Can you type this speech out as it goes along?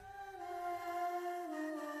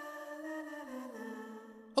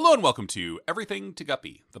Hello and welcome to Everything to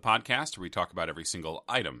Guppy, the podcast where we talk about every single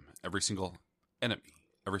item, every single enemy,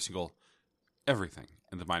 every single everything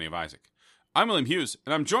in the Binding of Isaac. I'm William Hughes,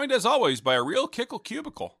 and I'm joined as always by a real Kickle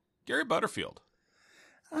Cubicle, Gary Butterfield.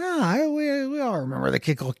 We all remember the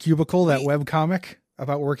Kickle Cubicle, that webcomic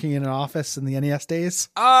about working in an office in the NES days.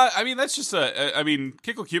 That's just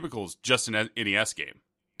Kickle Cubicle is just an NES game.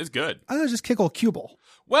 It's good. I thought it was just Kickle Cubicle.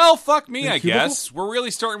 Well, fuck me, I Cubicle? guess. We're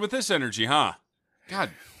really starting with this energy, huh? God.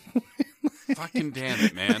 Fucking damn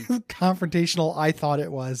it, man. Confrontational, I thought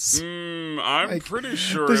it was. I'm pretty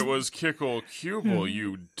sure it was Kickle Cubicle,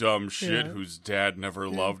 you dumb shit whose dad never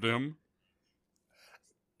loved him.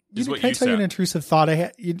 Can I tell you an intrusive thought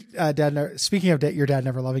I had? Speaking of your dad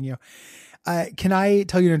never loving you, can I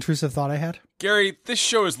tell you an intrusive thought I had? Gary, this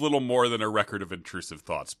show is little more than a record of intrusive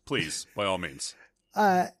thoughts. Please, by all means.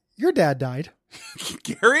 Your dad died.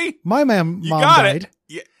 Gary? My mom got died. It.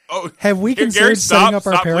 Yeah. Oh, have we considered Gary, setting up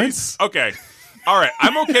our parents? Please. Okay. All right.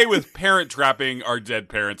 I'm okay with parent trapping our dead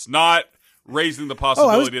parents, not raising the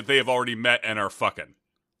possibility that they have already met and are fucking.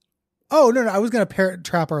 Oh, no. I was going to parent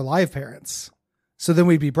trap our live parents. So then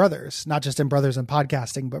we'd be brothers, not just in brothers in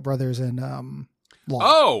podcasting, but brothers in law.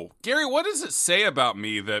 Oh, Gary, what does it say about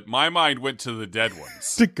me that my mind went to the dead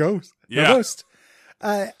ones? The ghost. Yeah. The ghost.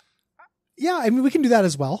 Yeah, I mean, we can do that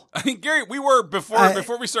as well. I mean, Gary, we were,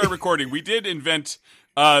 before we started recording, we did invent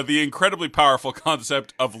the incredibly powerful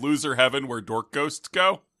concept of loser heaven where dork ghosts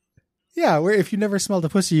go. Yeah, where if you never smelled a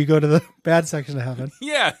pussy, you go to the bad section of heaven.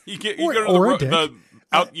 Yeah, you go to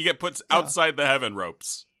you get put outside the heaven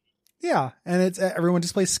ropes. Yeah, and it's everyone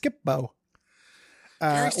just plays Skip-Bo.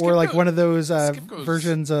 Gary, or like one of those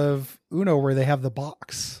versions of Uno where they have the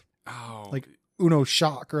box. Oh. Like Uno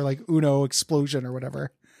Shock or like Uno Explosion or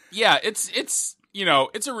whatever. Yeah, it's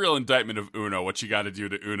a real indictment of Uno, what you got to do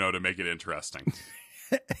to Uno to make it interesting.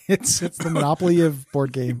 It's the monopoly of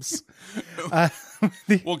board games.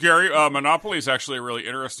 Well, Gary, Monopoly is actually a really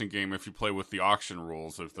interesting game if you play with the auction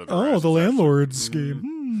rules. The landlord's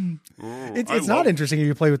game. It's not interesting if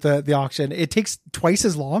you play with the auction. It takes twice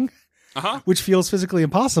as long, which feels physically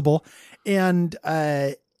impossible. And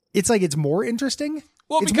it's more interesting.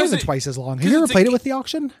 Well, it's more than twice as long. Have you ever played it with the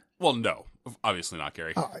auction? Well, no. Obviously not,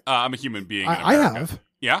 Gary. I'm a human being in America. I have.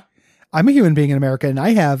 Yeah? I'm a human being in America, and I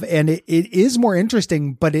have. And it is more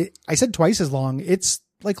interesting, but I said twice as long. It's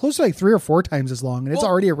like close to like 3 or 4 times as long, and it's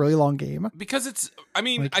already a really long game. Because I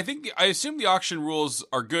assume the auction rules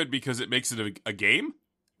are good because it makes it a game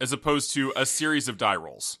as opposed to a series of die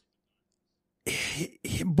rolls.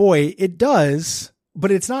 Boy, it does, but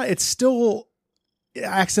it's not. It's still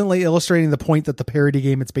accidentally illustrating the point that the parody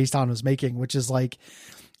game it's based on was making, which is like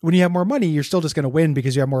when you have more money, you're still just going to win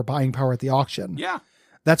because you have more buying power at the auction. Yeah.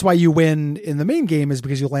 That's why you win in the main game is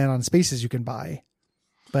because you land on spaces you can buy.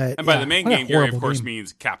 And by the main game, Gary, of course,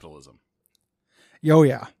 means capitalism. Oh,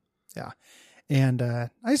 yeah. Yeah. And I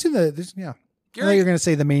assume that there's, Gary, I thought you were going to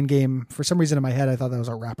say the main game. For some reason in my head, I thought that was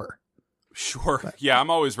a rapper. Sure. But, yeah,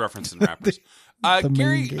 I'm always referencing rappers.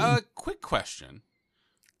 Gary, quick question.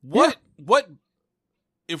 What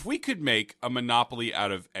if we could make a Monopoly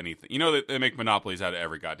out of anything? You know that they make Monopolies out of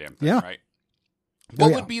every goddamn thing, right?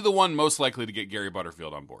 What would be the one most likely to get Gary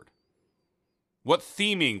Butterfield on board? What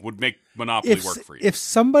theming would make Monopoly work for you? If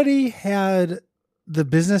somebody had the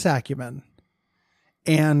business acumen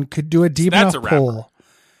and could do a deep enough pull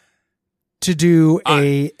to do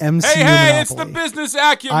a MCU Monopoly, it's the business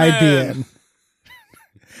acumen. I'd be in.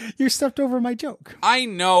 You stepped over my joke. I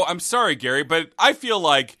know. I'm sorry, Gary, but I feel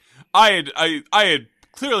like I had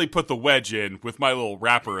clearly put the wedge in with my little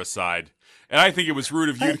rapper aside. And I think it was rude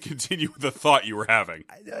of you to continue with the thought you were having.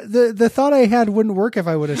 The thought I had wouldn't work if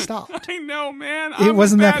I would have stopped. I know, man. It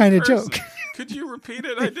wasn't that kind of joke. Could you repeat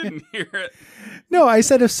it? I didn't hear it. No, I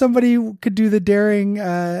said if somebody could do the daring,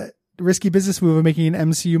 risky business move of making an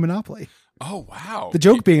MCU Monopoly. Oh, wow. The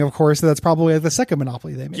joke being, of course, that's probably the second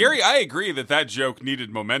Monopoly they made. Gary, I agree that joke needed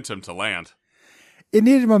momentum to land. It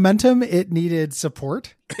needed momentum. It needed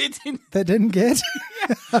support. That didn't get.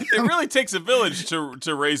 It really takes a village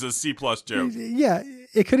to raise a C+ joke. Yeah,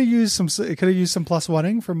 it could have used some. It could have used some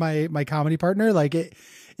 +1ing from my comedy partner. Like it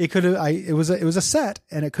could have. It was a set,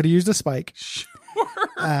 and it could have used a spike. Sure.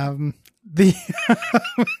 That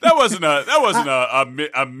wasn't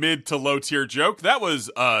a mid to low tier joke. That was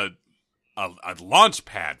a launch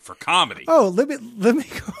pad for comedy. Oh, let me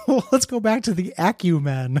go. Let's go back to the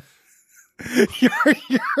acumen.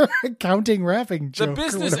 Your accounting rapping joke. The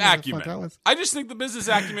business acumen. I just think the business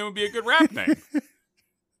acumen would be a good rap name.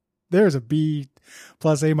 There's a B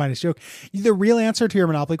plus A minus joke. The real answer to your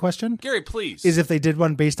Monopoly question, Gary, please, is if they did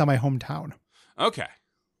one based on my hometown. Okay.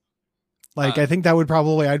 Like, I think that would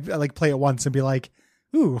probably, I'd like play it once and be like,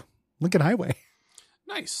 Ooh, Lincoln Highway.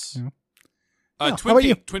 Nice. Yeah.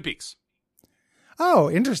 Twin Peaks. Oh,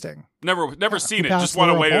 interesting. Never seen it. Just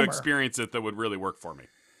want a way to experience it that would really work for me.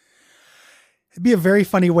 It'd be a very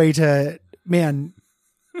funny way to, man,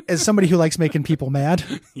 as somebody who likes making people mad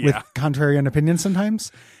with contrarian opinions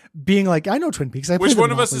sometimes, being like, I know Twin Peaks. Which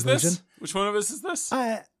one of us is this? Which one of us is this?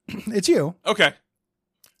 It's you. Okay.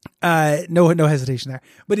 No hesitation there.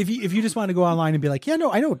 But if you just want to go online and be like, yeah,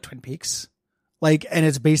 no, I know Twin Peaks, like, and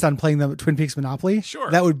it's based on playing the Twin Peaks Monopoly. Sure.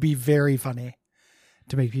 That would be very funny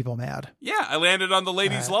to make people mad. Yeah. I landed on the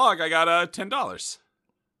lady's log. I got $10.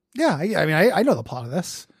 Yeah. I mean, I know the plot of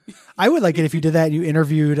this. I would like it if you did that and you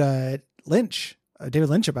interviewed David Lynch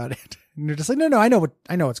about it. And you're just like, no, I know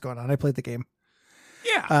what's going on. I played the game.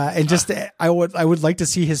 Yeah. And just, I would like to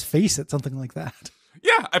see his face at something like that.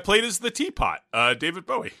 Yeah. I played as the Teapot, David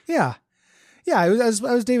Bowie. Yeah. Yeah. I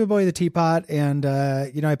was David Bowie, the Teapot. And,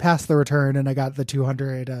 I passed the return and I got the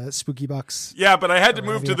 200 spooky bucks. Yeah. But I had to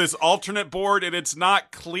move to this alternate board and it's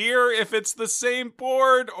not clear if it's the same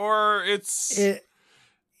board or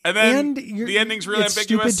and then the ending's really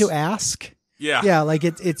ambiguous. Stupid to ask. Yeah. Yeah. Like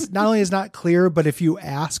it's not only is not clear, but if you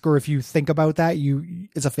ask or if you think about that,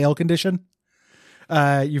 it's a fail condition.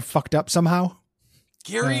 You fucked up somehow.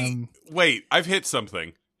 Gary, wait, I've hit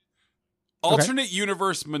something. Alternate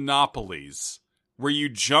universe monopolies where you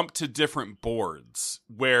jump to different boards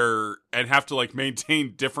and have to like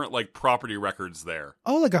maintain different like property records there.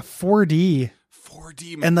 Oh, like a 4D.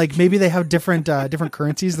 And like maybe they have different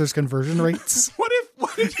currencies. There's conversion rates. What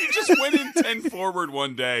if you just went in 10 forward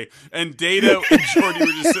one day and Data and Jordy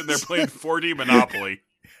were just sitting there playing 4D Monopoly?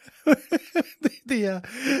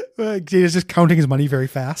 Data's just counting his money very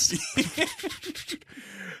fast.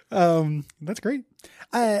 That's great.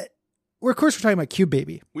 Of course we're talking about Cube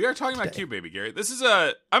Baby. We are talking about Cube Baby, Gary. This is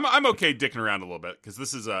I'm okay dicking around a little bit because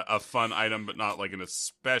this is a fun item, but not like an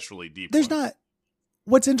especially deep one.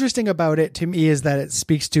 What's interesting about it to me is that it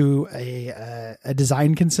speaks to a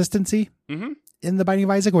design consistency in the Binding of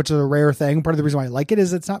Isaac, which is a rare thing. Part of the reason why I like it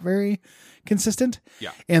is it's not very consistent. Yeah.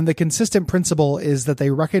 And the consistent principle is that they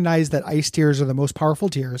recognize that ice tiers are the most powerful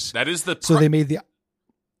tiers. That is so they made the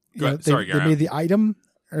they made the item.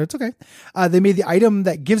 It's okay. They made the item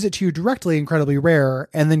that gives it to you directly incredibly rare,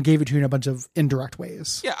 and then gave it to you in a bunch of indirect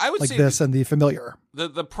ways. Yeah, I would say this and the familiar.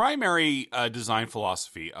 The primary design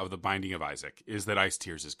philosophy of the Binding of Isaac is that ice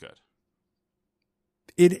tiers is good.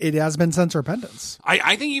 It has been since Repentance.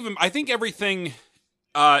 I think everything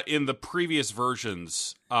in the previous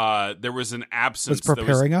versions there was an absence. Was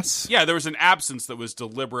preparing us. Yeah, there was an absence that was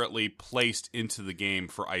deliberately placed into the game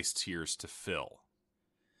for ice tiers to fill.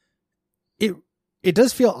 It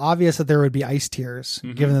does feel obvious that there would be ice tiers,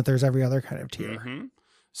 given that there's every other kind of tier. Mm-hmm.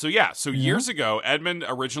 So years ago, Edmund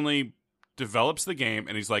originally develops the game,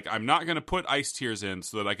 and he's like, I'm not going to put ice tiers in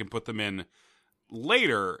so that I can put them in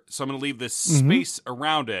later, so I'm going to leave this space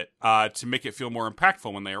around it to make it feel more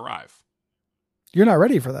impactful when they arrive. You're not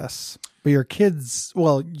ready for this, but your kids,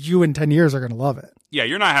 well, you in 10 years are going to love it. Yeah,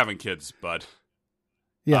 you're not having kids, bud.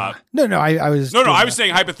 Yeah. I was... No, I was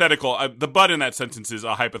saying hypothetical. The bud in that sentence is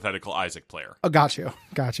a hypothetical Isaac player. Oh, got you.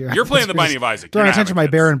 You're playing the Binding of Isaac. Drawing attention to my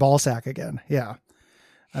Baron Ballsack again. Yeah.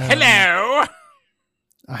 Hello.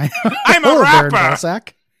 I'm a rapper. Baron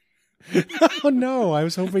Ballsack. Oh, no. I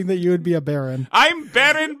was hoping that you would be a Baron. I'm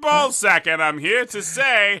Baron Ballsack, and I'm here to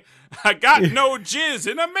say I got no jizz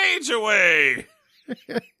in a major way.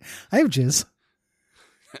 I have jizz.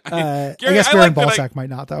 Gary, I guess Baron Ballsack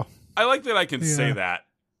might not, though. I like that I can say that.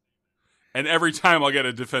 And every time I'll get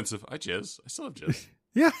a defensive, I jizz. I still have jizz.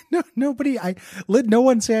 Yeah, nobody. Let no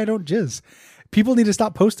one say I don't jizz. People need to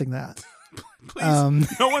stop posting that. Please,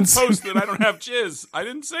 no one posts that I don't have jizz. I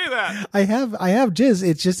didn't say that. I have jizz.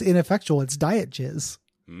 It's just ineffectual. It's diet jizz.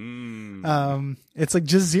 It's like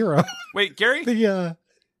just zero. Wait, Gary. Do you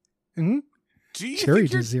Cherry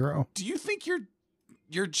jizz zero. Do you think your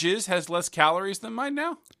jizz has less calories than mine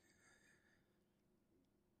now?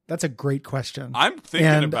 That's a great question. I'm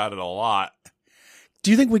thinking about it a lot.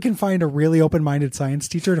 Do you think we can find a really open-minded science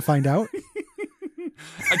teacher to find out?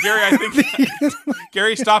 Gary, I think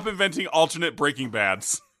Gary, stop inventing alternate Breaking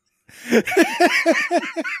Bads.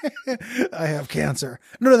 I have cancer.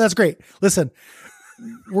 No, that's great. Listen,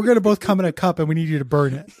 we're going to both come in a cup and we need you to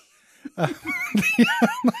burn it.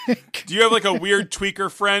 Do you have like a weird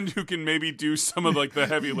tweaker friend who can maybe do some of like the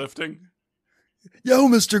heavy lifting? Yo,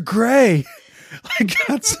 Mr. Gray, I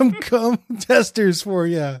got some cum testers for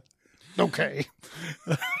you. Okay.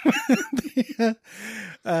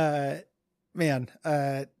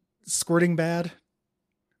 Squirting bad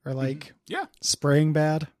or like spraying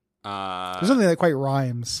bad. There's something that quite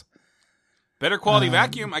rhymes. Better Quality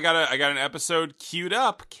Vacuum. I got an episode queued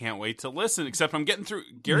up. Can't wait to listen. Except I'm getting through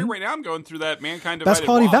Gary right now. I'm going through that Mankind Divided Best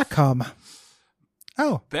Quality Waff. Vacum.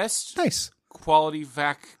 Oh, Best nice Quality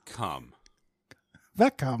Vacum.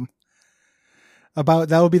 Vacum. About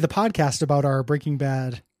that will be the podcast about our Breaking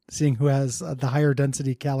Bad, seeing who has the higher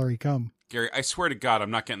density calorie cum. Gary, I swear to God,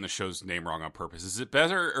 I'm not getting the show's name wrong on purpose. Is it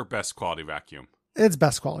Better or Best Quality Vacuum? It's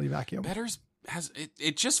Best Quality Vacuum. Better's has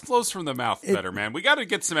it just flows from the mouth better, man. We got to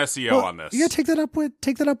get some SEO on this. You got to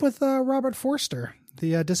take that up with Robert Forster,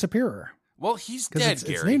 the disappearer. Well, he's dead,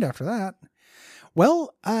 Gary. It's named after that.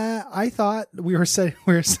 Well, I thought we were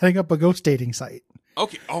setting up a ghost dating site.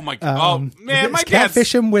 Okay. Oh my God. Man, my dad.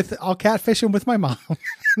 I'll catfish him with my mom. Well,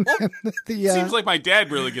 seems like my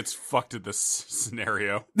dad really gets fucked in this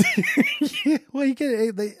scenario. Well, they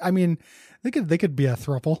could be a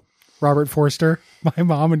throuple. Robert Forster, my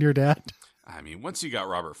mom, and your dad. I mean, once you got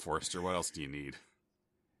Robert Forster, what else do you need?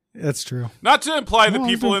 That's true. Not to imply that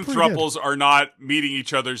people in thruples are not meeting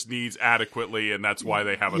each other's needs adequately, and that's why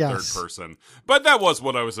they have a third person. But that was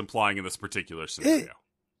what I was implying in this particular scenario.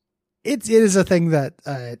 It is a thing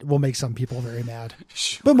that will make some people very mad,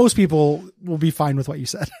 Sure. but most people will be fine with what you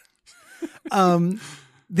said. So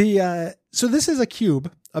this is a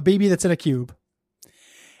cube, a baby that's in a cube,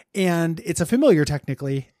 and it's a familiar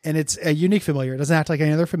technically, and it's a unique familiar. It doesn't act like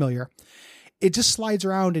any other familiar. It just slides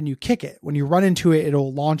around and you kick it. When you run into it,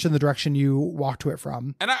 it'll launch in the direction you walk to it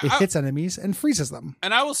from. And it hits enemies and freezes them.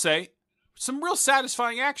 And I will say, some real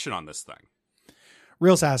satisfying action on this thing.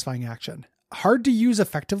 Real satisfying action. Hard to use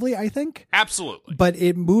effectively, I think. Absolutely. But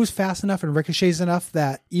it moves fast enough and ricochets enough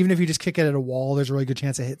that even if you just kick it at a wall, there's a really good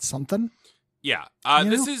chance it hits something. Yeah.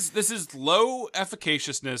 This is low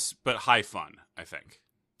efficaciousness, but high fun, I think.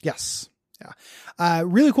 Yes. Yeah.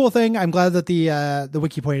 Really cool thing. I'm glad that the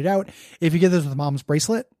wiki pointed out. If you get this with mom's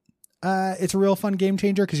bracelet, it's a real fun game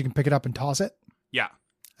changer because you can pick it up and toss it. Yeah.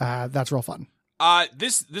 That's real fun.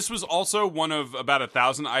 This was also one of about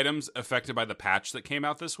 1,000 items affected by the patch that came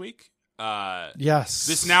out this week. Yes.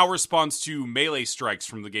 This now responds to melee strikes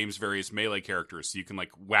from the game's various melee characters, so you can like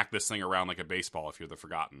whack this thing around like a baseball if you're the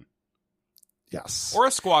Forgotten. Yes. Or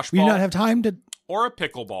a squash ball. We do not have time to. Or a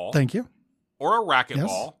pickleball. Thank you. Or a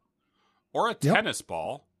racquetball. Or a tennis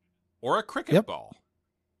ball. Or a cricket ball.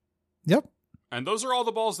 Yep. And those are all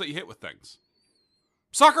the balls that you hit with things.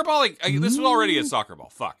 Soccer ball, this was already a soccer ball.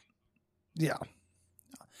 Fuck. Yeah.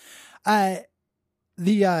 The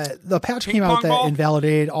patch came out ball? that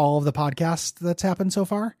invalidated all of the podcasts that's happened so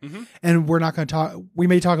far. Mm-hmm. And we're not going to talk. We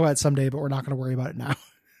may talk about it someday, but we're not going to worry about it now.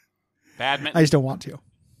 Badminton. I just don't want to.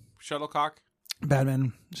 Shuttlecock.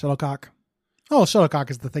 Badminton. Shuttlecock. Oh, shuttlecock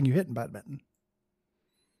is the thing you hit in badminton.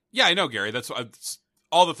 Yeah, I know, Gary. That's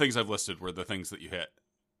all the things I've listed were the things that you hit.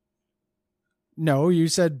 No, you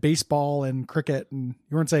said baseball and cricket, and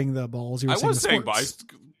you weren't saying the balls. You were saying ball.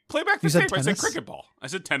 Play back the tape. I said cricket ball. I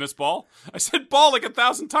said tennis ball. I said ball like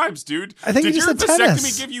 1,000 times, dude. I think Did you your just said tennis.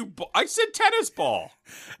 vasectomy give you? I said tennis ball.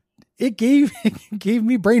 It gave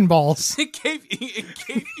me brain balls. It gave you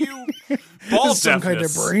ball some deafness. kind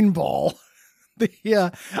of brain ball. Yeah,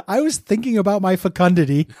 I was thinking about my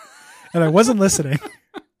fecundity, and I wasn't listening.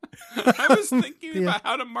 I was thinking about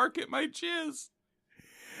how to market my jizz.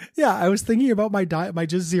 Yeah, I was thinking about my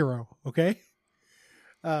jizz zero. Okay.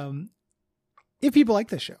 If people like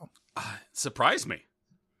this show, surprise me,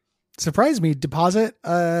 deposit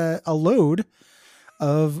a load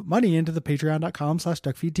of money into the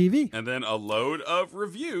patreon.com/duckfeedtv. And then a load of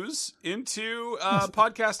reviews into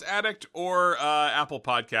Podcast Addict or Apple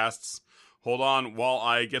Podcasts. Hold on while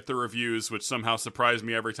I get the reviews, which somehow surprise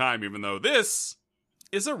me every time, even though this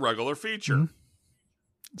is a regular feature.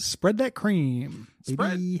 Mm-hmm. Spread that cream,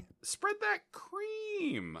 baby. Spread that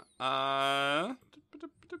cream.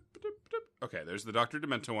 Okay, there's the Dr.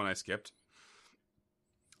 Demento one I skipped.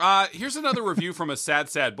 Here's another review from a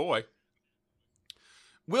sad boy.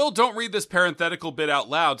 Will, don't read this parenthetical bit out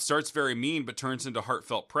loud. Starts very mean, but turns into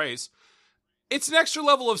heartfelt praise. It's an extra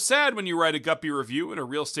level of sad when you write a guppy review in a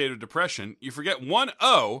real state of depression. You forget one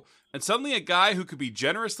O, and suddenly a guy who could be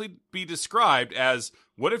generously be described as,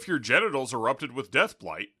 what if your genitals erupted with death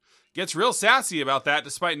blight, gets real sassy about that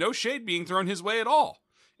despite no shade being thrown his way at all.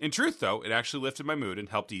 In truth, though, it actually lifted my mood and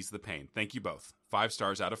helped ease the pain. Thank you both. 5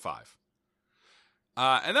 stars out of 5.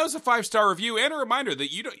 And that was a 5-star review and a reminder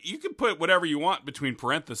that you can put whatever you want between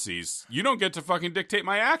parentheses. You don't get to fucking dictate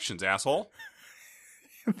my actions, asshole.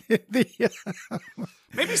 Maybe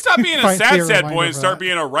stop being a sad boy and start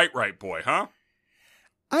being a right boy, huh?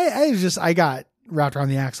 I got wrapped around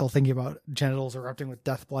the axle thinking about genitals erupting with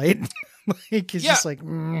death blight. Just like,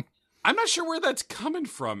 I'm not sure where that's coming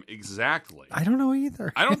from exactly. I don't know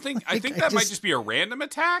either. I think that might just be a random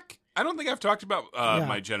attack. I don't think I've talked about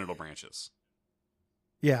my genital branches.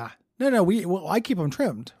 Yeah. No. I keep them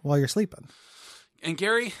trimmed while you're sleeping. And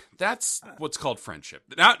Gary, that's what's called friendship.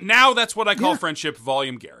 Now that's what I call friendship.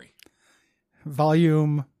 Volume Gary.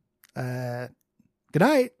 Volume. Good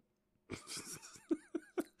night.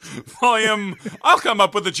 Volume. I'll come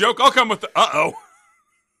up with a joke. I'll come with the Uh-oh.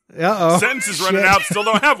 Sentence is running out. Still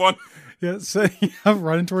don't have one. Yeah, so I'm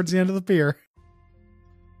running towards the end of the pier.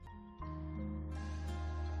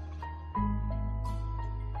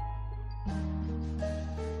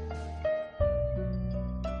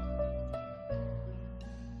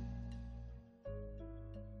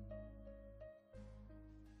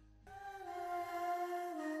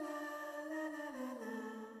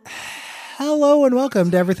 Hello and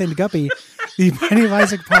welcome to Everything to Guppy, the Binding of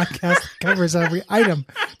Isaac podcast that covers every item,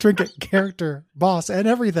 trinket, character, boss, and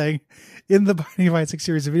everything in the Binding of Isaac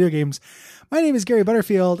series of video games. My name is Gary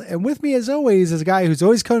Butterfield, and with me, as always, is a guy who's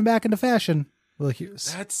always coming back into fashion, Will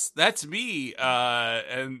Hughes. That's me,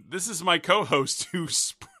 and this is my co-host who...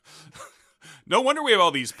 No wonder we have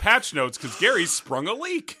all these patch notes, because Gary's sprung a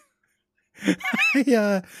leak.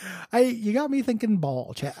 You got me thinking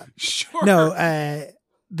ball, Chad. Sure. No,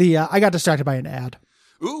 I got distracted by an ad.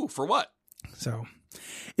 Ooh, for what? So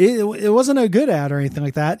it wasn't a good ad or anything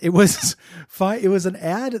like that. It was fine. It was an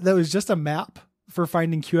ad that was just a map for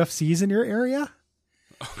finding QFCs in your area.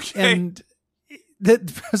 Okay. And that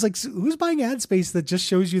I was like, who's buying ad space that just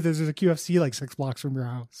shows you there's a QFC like 6 blocks from your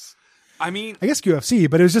house? I mean, I guess QFC,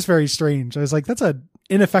 but it was just very strange. I was like, that's an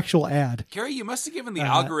ineffectual ad. Gary, you must have given the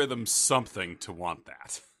algorithm something to want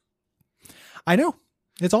that. I know.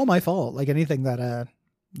 It's all my fault. Like anything that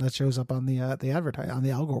shows up on the on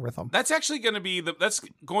the algorithm. That's actually going to be that's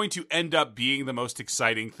going to end up being the most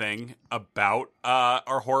exciting thing about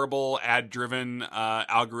our horrible ad-driven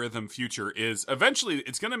algorithm future is eventually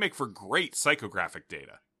it's going to make for great psychographic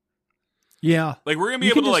data. Yeah. Like we're going to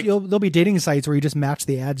be able to there'll be dating sites where you just match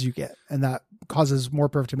the ads you get, and that causes more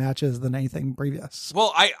perfect matches than anything previous.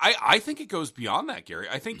 Well, I think it goes beyond that, Gary.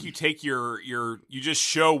 I think you take you just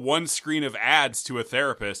show one screen of ads to a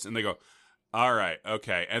therapist and they go, all right,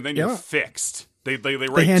 okay. And then you're fixed. They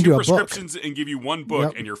write 2 prescriptions and give you 1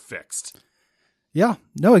 book and you're fixed. Yeah,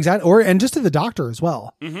 no, exactly. And just to the doctor as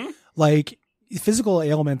well. Mm-hmm. Like physical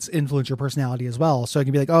ailments influence your personality as well. So it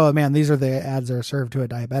can be like, oh man, these are the ads that are served to a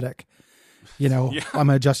diabetic. I'm going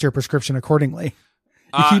to adjust your prescription accordingly.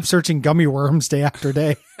 You keep searching gummy worms day after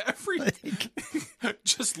day.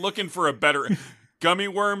 Just looking for a better gummy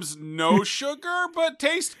worms, no sugar, but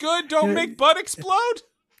taste good. Don't make butt explode.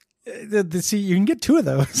 See, you can get 2 of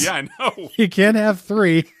those. Yeah, I know. You can't have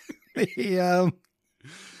 3. It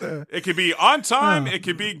can be on time, it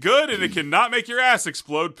can be good, and it can not make your ass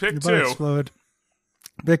explode. Pick 2. Explode.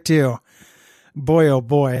 Pick 2. Boy, oh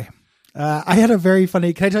boy. I had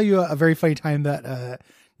can I tell you a very funny time that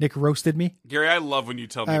Nick roasted me? Gary, I love when you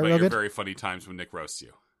tell me about your very funny times when Nick roasts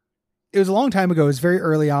you. It was a long time ago. It was very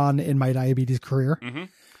early on in my diabetes career. Mm-hmm.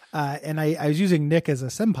 And I was using Nick as a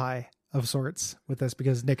senpai of sorts with this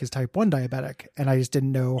because Nick is type 1 diabetic, and I just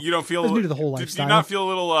didn't know. You don't feel new to the whole lifestyle. Did you not feel a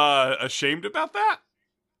little ashamed about that?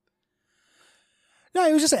 No,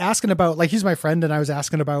 I was just asking about, like, he's my friend, and I was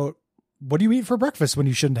asking about, what do you eat for breakfast when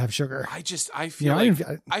you shouldn't have sugar? I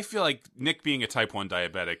feel like Nick being a type 1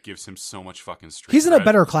 diabetic gives him so much fucking street He's in cred. A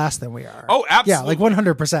better class than we are. Oh, absolutely. Yeah,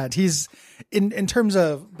 like 100%. He's in terms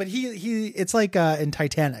of, but he it's like in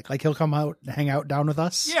Titanic, like he'll come out and hang out down with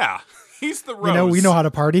us. Yeah. He's the Rose. We know how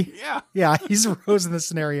to party. Yeah. Yeah, he's the Rose in this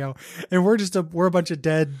scenario. And we're a bunch of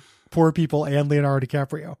dead poor people and Leonardo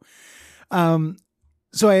DiCaprio.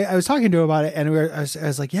 So I was talking to him about it, and I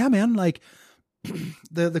was like, yeah, man, like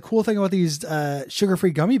the cool thing about these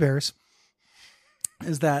sugar-free gummy bears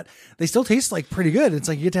is that they still taste like pretty good. It's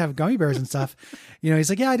like you get to have gummy bears and stuff.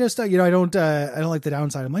 He's like, yeah, I just I don't like the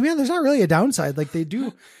downside. I'm like, man, there's not really a downside. Like they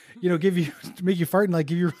do, make you fart and like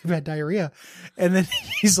give you really bad diarrhea. And then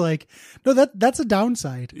he's like, no, that's a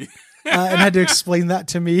downside. And I had to explain that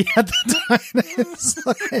to me at the time.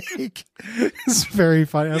 It's very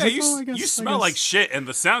funny. I was you smell like shit, and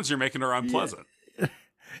the sounds you're making are unpleasant.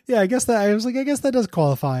 Yeah, I guess that does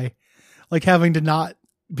qualify, like having to not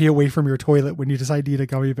be away from your toilet when you decide to eat a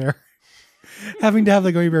gummy bear. Having to have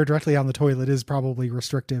the gummy bear directly on the toilet is probably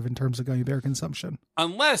restrictive in terms of gummy bear consumption.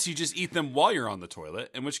 Unless you just eat them while you're on the toilet,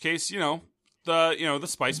 in which case, the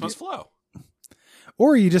spice must flow.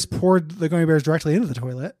 Or you just pour the gummy bears directly into the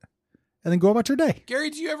toilet and then go about your day. Gary,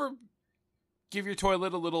 do you ever give your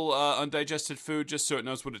toilet a little undigested food just so it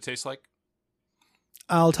knows what it tastes like?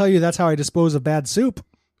 I'll tell you, that's how I dispose of bad soup.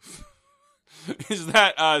 Is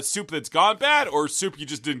that soup that's gone bad or soup you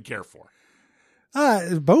just didn't care for?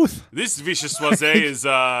 Both. This vichyssoise is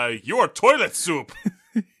your toilet soup.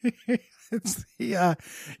 It's yeah.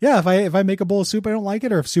 If I make a bowl of soup, I don't like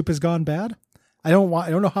it, or if soup has gone bad, I don't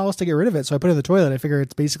know how else to get rid of it. So I put it in the toilet. I figure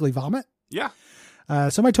it's basically vomit. Yeah.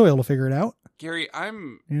 So my toilet will figure it out. Gary,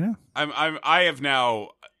 I'm now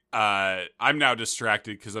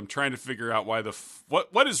distracted because I'm trying to figure out why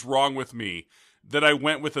what is wrong with me that I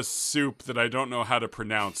went with a soup that I don't know how to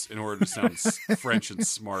pronounce in order to sound French and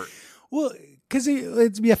smart. Well, because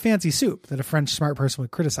it'd be a fancy soup that a French smart person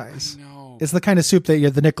would criticize. No, it's the kind of soup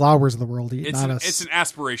that the Nick Laubers of the world eat. It's an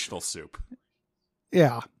aspirational soup.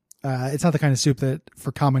 Yeah. It's not the kind of soup that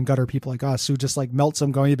for common gutter people like us who just like melt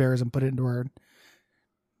some gummy bears and put it into our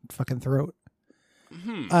fucking throat.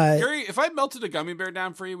 Gary, if I melted a gummy bear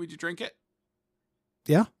down for you, would you drink it?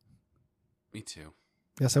 Yeah. Me too.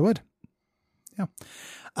 Yes, I would. Yeah.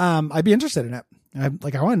 I'd be interested in it. I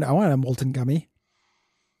want a molten gummy.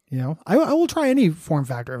 You know, I will try any form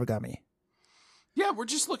factor of a gummy. Yeah, we're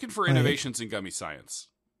just looking for innovations in gummy science.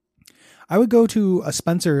 I would go to a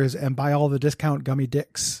Spencer's and buy all the discount gummy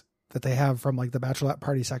dicks that they have from like the bachelorette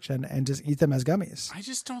party section and just eat them as gummies. I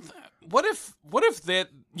just don't. What if that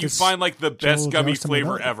you find like the best gummy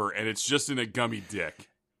flavor ever and it's just in a gummy dick?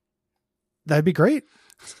 That'd be great.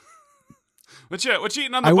 What you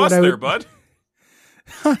eating on the bus there, bud?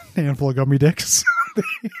 A handful of gummy dicks.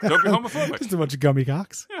 Don't be homophobic. Just a bunch of gummy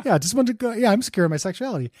cocks. Yeah, just a bunch of I'm secure in my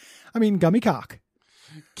sexuality. I mean, gummy cock.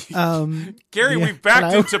 Gary, we've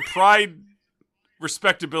backed into pride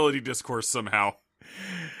respectability discourse somehow.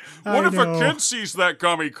 What if a kid sees that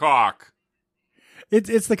gummy cock?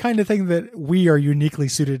 It's the kind of thing that we are uniquely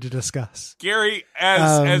suited to discuss. Gary,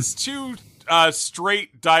 as two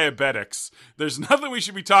straight diabetics, there's nothing we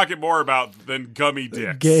should be talking more about than gummy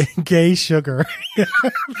dicks. Gay sugar.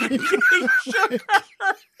 Gay sugar.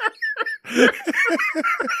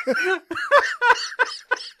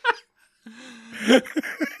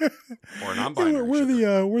 Or non-binary.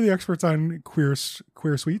 We're the experts on queer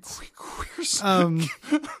sweets.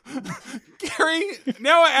 Gary,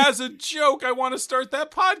 now as a joke, I want to start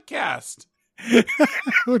that podcast. I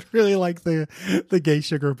would really like the gay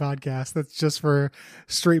sugar podcast. That's just for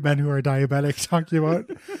straight men who are diabetic, talking about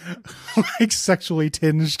like sexually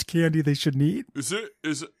tinged candy they shouldn't eat. Is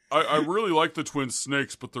it? I really like the twin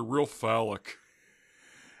snakes, but they're real phallic.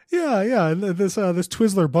 Yeah. This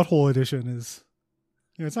Twizzler butthole edition is,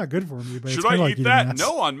 it's not good for me. But should it's I like eat that? Nuts.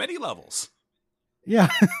 No, on many levels. Yeah,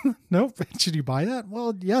 nope. Should you buy that?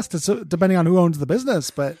 Well, yes, depending on who owns the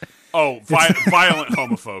business. But violent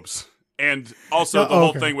homophobes, and also the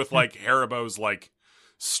whole thing with like Haribo's like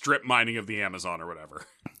strip mining of the Amazon or whatever.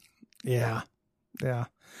 Yeah.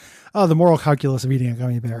 Oh, the moral calculus of eating a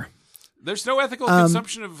gummy bear. There's no ethical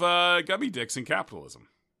consumption of gummy dicks in capitalism.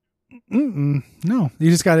 No,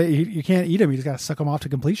 you just gotta. You can't eat them. You just gotta suck them off to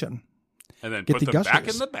completion, and then put them gushers back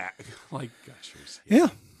in the bag like gushers. Yeah.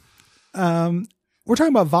 We're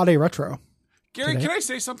talking about Vade Retro. Gary, today. Can I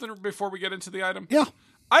say something before we get into the item? Yeah.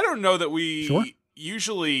 I don't know that we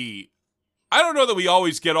I don't know that we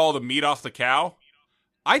always get all the meat off the cow.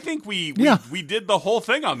 I think we did the whole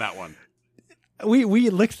thing on that one. We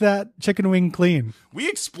licked that chicken wing clean. We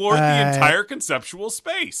explored the entire conceptual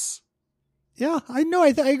space. Yeah, I know. I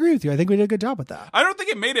agree with you. I think we did a good job with that. I don't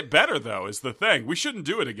think it made it better, though, is the thing. We shouldn't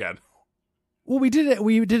do it again. Well, we did it.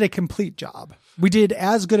 We did a complete job. We did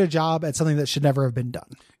as good a job at something that should never have been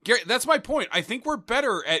done. Gary, that's my point. I think we're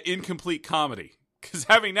better at incomplete comedy. Because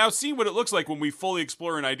having now seen what it looks like when we fully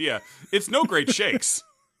explore an idea, it's no great shakes.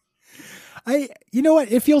 You know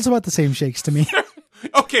what? It feels about the same shakes to me.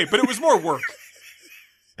 Okay, but it was more work.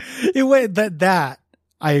 It went that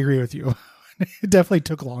I agree with you. It definitely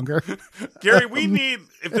took longer. Gary,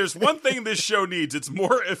 if there's one thing this show needs, it's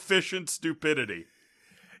more efficient stupidity.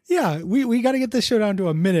 Yeah, we got to get this show down to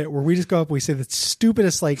a minute where we just go up, we say the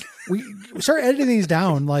stupidest, like, we start editing these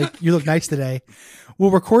down, like, you look nice today. We'll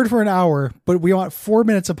record for an hour, but we want 4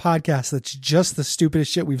 minutes of podcast that's just the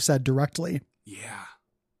stupidest shit we've said directly. Yeah.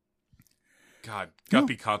 God,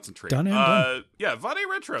 Guppy, concentrate. Done and done. Yeah, Vade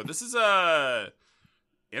Retro. This is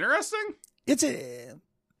interesting. It's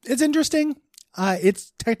interesting.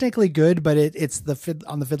 It's technically good, but it's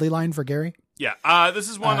on the fiddly line for Gary. Yeah. This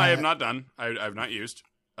is one I have not done. I've not used.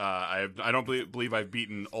 I don't believe I've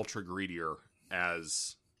beaten Ultra Greedier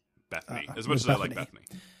as Bethany as much as I like Bethany.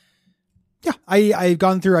 Yeah, I've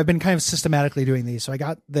gone through. I've been kind of systematically doing these. So I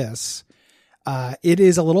got this. It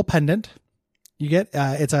is a little pendant. You get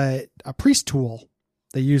it's a priest tool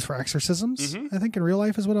they use for exorcisms. Mm-hmm. I think in real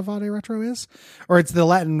life is what a Vade Retro is, or it's the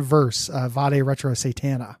Latin verse Vade Retro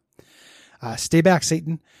Satana. Stay back,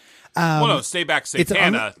 Satan. No, stay back,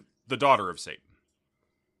 Satana, the daughter of Satan.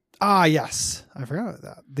 Ah, yes. I forgot about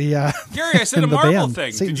that. Gary, I said a Marvel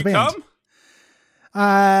thing. Satan's did you band. Come?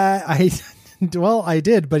 I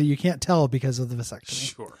did, but you can't tell because of the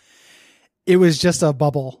vasectomy. Sure. It was just a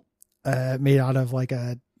bubble made out of like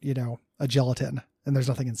a gelatin, and there's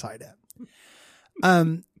nothing inside it.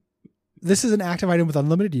 This is an active item with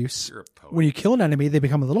unlimited use. When you kill an enemy, they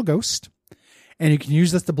become a little ghost, and you can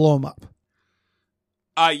use this to blow them up.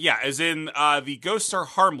 Yeah, as in the ghosts are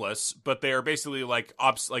harmless, but they are basically like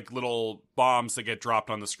little bombs that get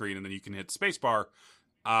dropped on the screen, and then you can hit spacebar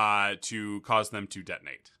to cause them to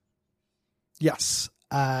detonate. Yes.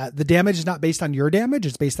 The damage is not based on your damage;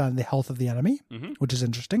 it's based on the health of the enemy, which is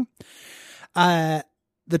interesting. The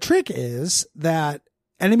trick is that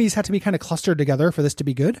enemies have to be kind of clustered together for this to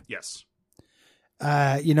be good. Yes.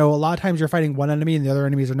 A lot of times you're fighting one enemy and the other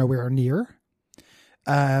enemies are nowhere near.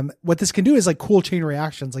 What this can do is like cool chain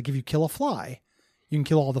reactions. Like if you kill a fly, you can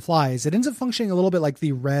kill all the flies. It ends up functioning a little bit like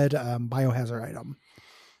the red biohazard item.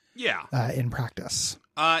 Yeah. In practice.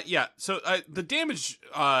 Yeah. So the damage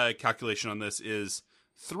calculation on this is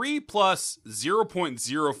 3 plus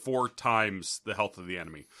 0.04 times the health of the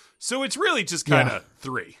enemy. So it's really just kind of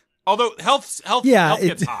 3. Although health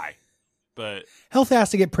gets high. But health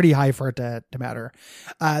has to get pretty high for it to matter.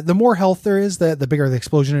 The more health there is, the bigger the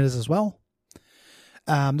explosion is as well.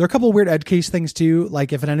 There are a couple of weird edge case things too.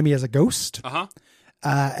 Like if an enemy has a ghost, and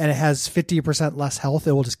it has 50% less health,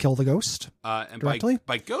 it will just kill the ghost. And directly.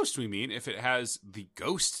 By ghost, we mean if it has the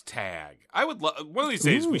ghost tag. I would one of these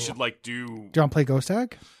days we should do. Do you want to play ghost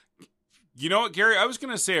tag? You know what, Gary? I was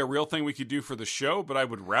going to say a real thing we could do for the show, but I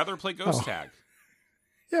would rather play ghost tag.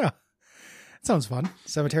 Yeah. Sounds fun.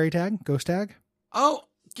 Cemetery tag, ghost tag. Oh,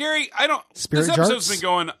 Gary, Spirit this episode's jarts? been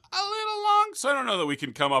going a little long, so I don't know that we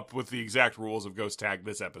can come up with the exact rules of ghost tag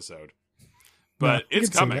this episode. But it's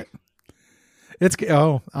coming.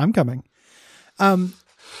 I'm coming.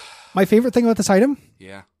 My favorite thing about this item,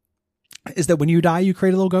 is that when you die, you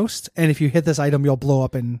create a little ghost, and if you hit this item, you'll blow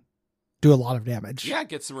up and do a lot of damage. Yeah,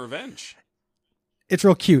 get some revenge. It's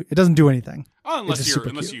real cute. It doesn't do anything. Oh, unless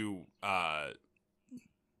you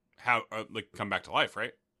come back to life,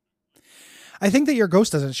 right? I think that your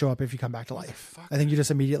ghost doesn't show up if you come back to life. I think you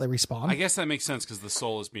just immediately respawn. I guess that makes sense because the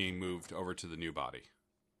soul is being moved over to the new body.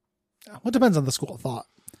 Well, it depends on the school of thought.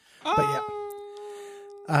 But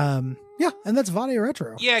yeah, and that's Vadia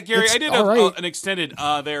Retro. Yeah, Gary, I did an extended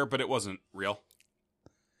there, but it wasn't real.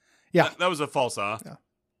 Yeah. That was a false Yeah.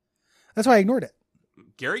 That's why I ignored it.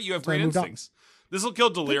 Gary, you have great instincts. This will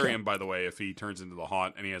kill Delirium, by the way, if he turns into the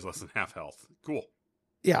Haunt and he has less than half health. Cool.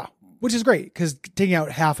 Yeah, which is great because taking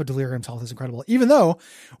out half of Delirium's health is incredible. Even though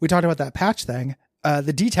we talked about that patch thing,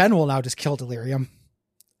 the D10 will now just kill Delirium.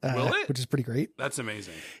 Will it? Which is pretty great. That's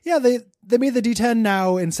amazing. Yeah, they made the D10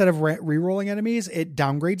 now, instead of re-rolling enemies, it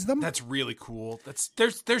downgrades them. That's really cool.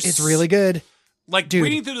 It's really good. Like, dude,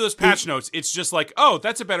 reading through those patch notes, it's just like, oh,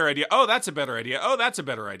 that's a better idea. Oh, that's a better idea. Oh, that's a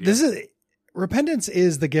better idea. Repentance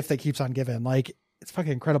is the gift that keeps on giving. Like, it's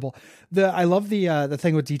fucking incredible. I love the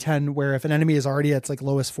thing with D10 where if an enemy is already at its like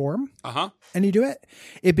lowest form, and you do it,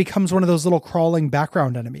 it becomes one of those little crawling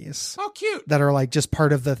background enemies. Oh, cute! That are like just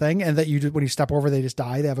part of the thing, and that when you step over, they just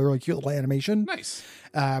die. They have a really cute little animation. Nice,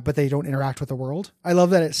 but they don't interact with the world. I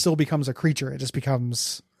love that it still becomes a creature. It just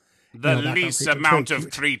becomes the least amount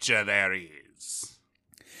of creature there is.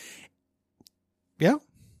 Yeah,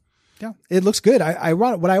 yeah, it looks good.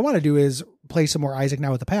 What I want to do is play some more Isaac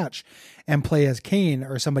now with the patch and play as Cain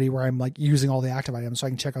or somebody where I'm like using all the active items so I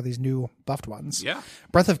can check out these new buffed ones. Yeah.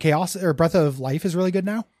 Breath of Chaos or Breath of Life is really good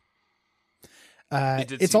now.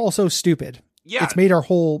 It's also stupid. Yeah. It's made our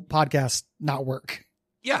whole podcast not work.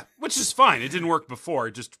 Yeah, which is fine. It didn't work before.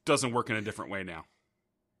 It just doesn't work in a different way now.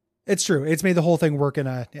 It's true. It's made the whole thing work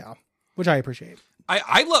which I appreciate.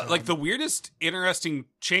 I love like the weirdest interesting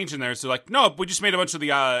change in there. So like, no, we just made a bunch of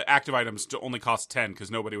the active items to only cost 10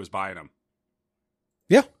 because nobody was buying them.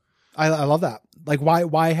 Yeah. I love that. Like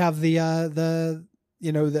why have the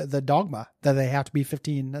dogma that they have to be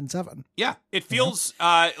 15 and 7? Yeah. It feels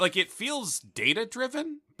it feels data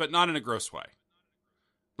driven, but not in a gross way.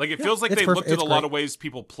 Like it feels like they looked at a lot of ways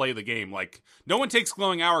people play the game. Like no one takes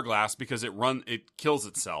glowing hourglass because it kills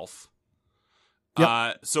itself.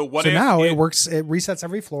 Yep. So now it works, it resets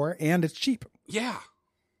every floor and it's cheap. Yeah.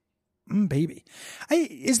 Baby.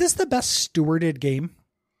 Is this the best stewarded game?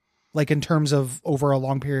 Like in terms of over a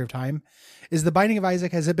long period of time, is The Binding of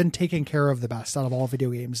Isaac, has it been taken care of the best out of all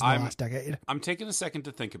video games in the last decade? I'm taking a second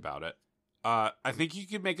to think about it. I think you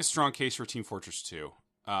could make a strong case for Team Fortress 2.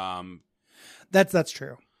 That's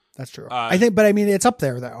true. That's true. I think, but I mean, it's up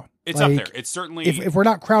there though. It's up there. It's certainly, if we're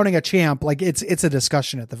not crowning a champ, like it's a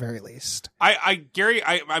discussion at the very least. Gary,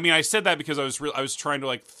 I mean, I said that because I was trying to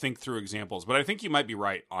like think through examples, but I think you might be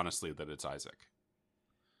right, honestly, that it's Isaac.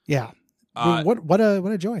 Yeah. What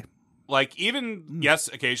a joy. Like even, yes,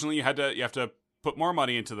 occasionally you have to put more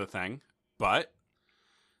money into the thing, but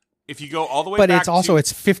if you go all the way back, it's also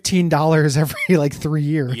it's $15 every like 3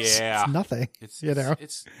 years. Yeah. It's nothing. It's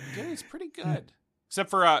pretty good. Except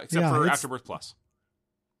for Afterbirth Plus.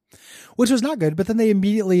 Which was not good, but then they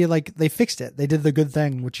immediately they fixed it. They did the good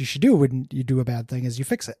thing, which you should do when you do a bad thing is you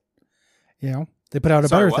fix it. You know? They put out a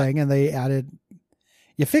better thing and they added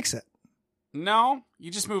you fix it. No,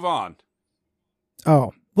 you just move on.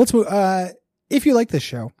 Oh, let's move. If you like this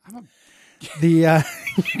show, you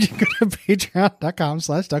can go to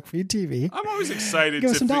patreon.com/duckfeedtv. I'm always excited.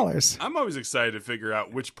 Give us some dollars. I'm always excited to figure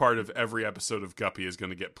out which part of every episode of Guppy is going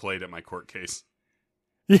to get played at my court case.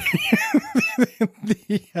 You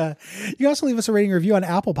can also leave us a rating review on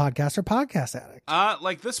Apple Podcasts or Podcast Addict.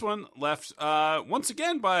 Like this one left once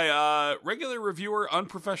again by regular reviewer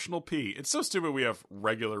Unprofessional P. It's so stupid we have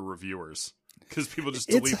regular reviewers because people just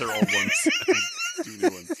delete their old ones and do new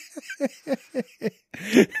ones.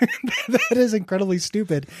 That is incredibly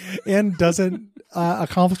stupid and doesn't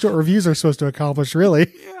accomplish what reviews are supposed to accomplish,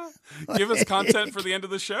 really. Yeah. Give us content for the end of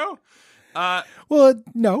the show. Well,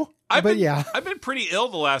 no. I've been pretty ill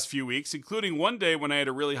the last few weeks, including one day when I had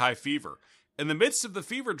a really high fever. In the midst of the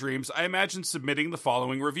fever dreams, I imagined submitting the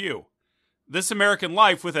following review. This American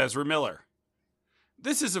Life with Ezra Miller.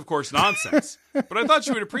 This is, of course, nonsense, but I thought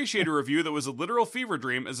you would appreciate a review that was a literal fever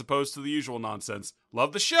dream as opposed to the usual nonsense.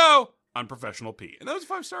 Love the show, Unprofessional P. And that was a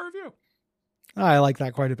 5-star review. I like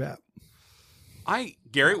that quite a bit.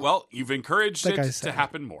 Gary, well, you've encouraged it to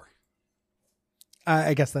happen more.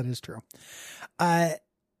 I guess that is true. A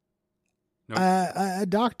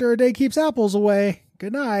doctor a day keeps apples away.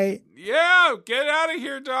 Good night. Yeah, get out of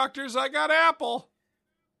here, doctors. I got apple.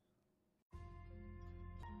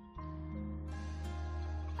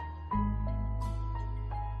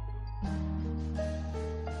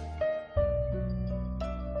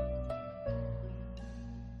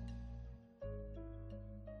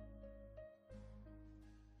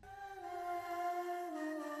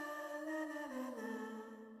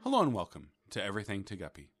 Hello and welcome to Everything to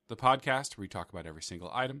Guppy, the podcast where we talk about every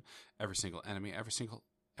single item, every single enemy, everything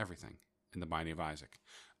in the Binding of Isaac.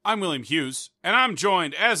 I'm William Hughes, and I'm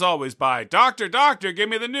joined, as always, by Doctor, give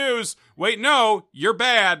me the news. Wait, no, you're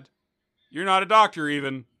bad. You're not a doctor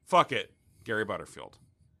even. Fuck it. Gary Butterfield.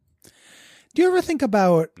 Do you ever think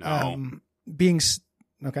about being...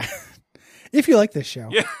 Okay. If you like this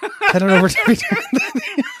show, head on over to...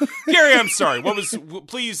 Gary, I'm sorry.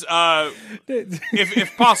 Please,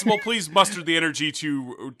 if possible, please muster the energy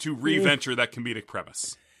to re-venture that comedic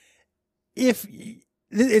premise. If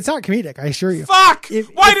it's not comedic, I assure you. Fuck!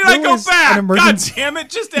 Why did I go back? God damn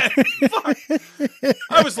it! Fuck.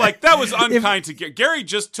 I was like, that was unkind to Gary. Gary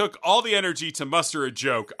just took all the energy to muster a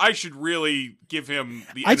joke. I should really give him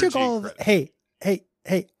the energy.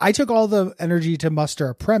 Hey, I took all the energy to muster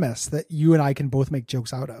a premise that you and I can both make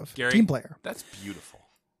jokes out of. Gary, team player. That's beautiful.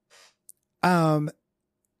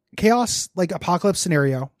 Chaos, like apocalypse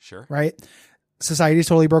scenario. Sure. Right? Society's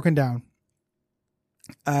totally broken down.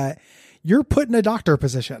 You're put in a doctor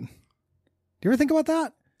position. Do you ever think about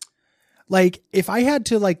that? Like, if I had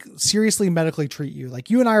to like seriously medically treat you, like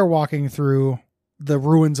you and I are walking through the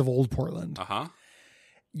ruins of old Portland. Uh-huh.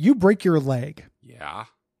 You break your leg. Yeah.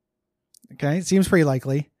 Okay. It seems pretty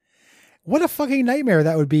likely. What a fucking nightmare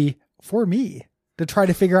that would be for me to try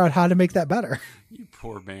to figure out how to make that better. You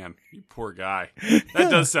poor man. You poor guy.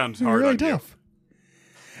 That does sound hard really on tough.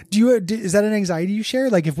 You. Is that an anxiety you share?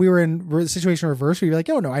 Like if we were in a situation reverse, we'd be like,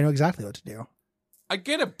 oh no, I know exactly what to do. I'd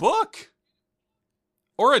get a book.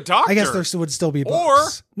 Or a doctor. I guess there would still be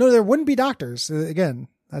books. No, there wouldn't be doctors. Again,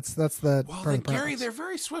 that's the well, then Gary, there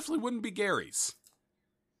very swiftly wouldn't be Garys.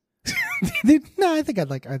 No, I think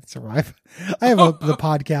I'd survive. I have the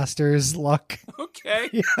podcaster's luck.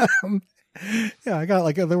 Okay. Yeah, I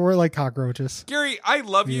got there were like cockroaches. Gary, I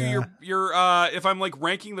love you. Yeah. You're if I'm like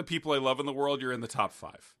ranking the people I love in the world, you're in the top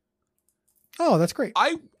 5. Oh, that's great.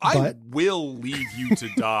 I will leave you to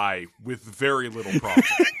die with very little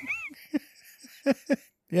prompting.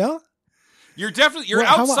 Yeah? You're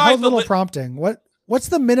outside how little prompting. What's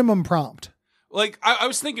the minimum prompt? Like, I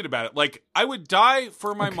was thinking about it. Like, I would die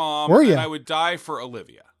for my mom, and I would die for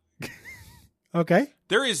Olivia. Okay.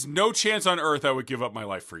 There is no chance on earth I would give up my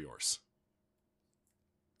life for yours.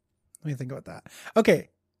 Let me think about that. Okay.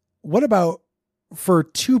 What about for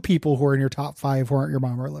 2 people who are in your top 5 who aren't your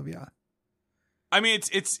mom or Olivia? I mean,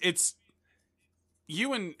 it's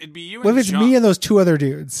it'd be you What and if it's John. me and those two other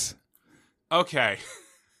dudes? Okay.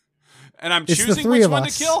 And I'm It's the choosing three which of one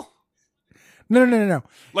us. to kill? No.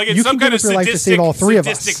 Like it's You some can kind give of up your life to save all three of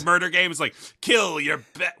us. sadistic murder game. It's like, kill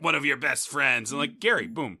one of your best friends. And like, Gary,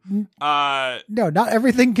 boom. No, not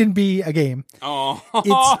everything can be a game. Oh.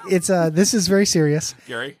 It's this is very serious.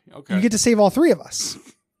 Gary, okay. You get to save all three of us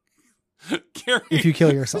Gary, if you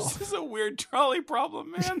kill yourself. This is a weird trolley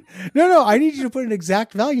problem, man. No, I need you to put an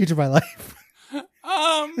exact value to my life.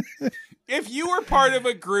 If you were part of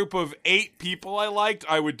a group of 8 people I liked,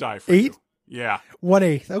 I would die for 8? you. Yeah.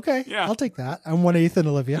 1/8. Okay. Yeah. I'll take that. I'm 1/8 in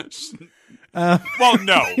Olivia. Well,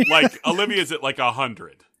 no. Like, Olivia's at like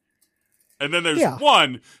 100. And then there's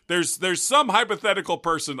one. There's some hypothetical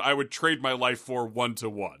person I would trade my life for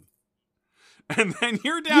 1-to-1. And then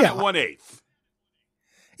you're down at 1/8.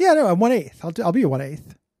 Yeah, no, I'm 1/8. I'll be a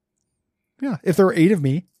 1/8. Yeah. If there were 8 of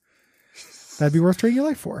me, that'd be worth trading your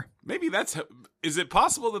life for. Maybe is it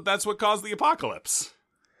possible that that's what caused the apocalypse?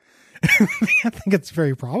 I think it's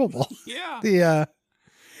very probable. Yeah.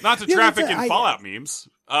 Not to traffic in Fallout memes.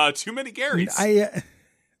 Too many Garys.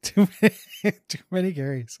 Too many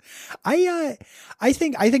Garys. I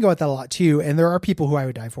think about that a lot too. And there are people who I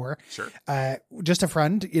would die for. Sure. Just a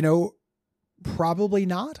friend, probably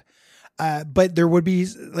not. But there would be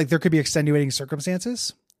there could be extenuating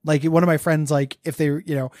circumstances. Like one of my friends, like if they,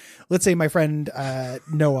 let's say my friend,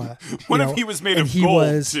 Noah, what if he was made of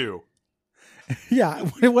gold too? Yeah.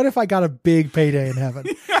 What if I got a big payday in heaven?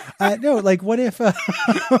 No, like what if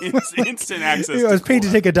instant access? I was paid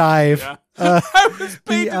to take a dive. Yeah. I was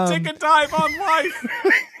paid to take a dive on life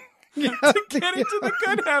to get into the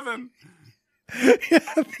good heaven.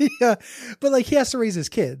 But like he has to raise his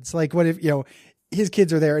kids. Like what if his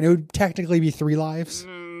kids are there, and it would technically be 3 lives.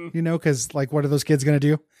 Because like what are those kids going to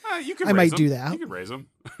do? I might do that. You could raise them.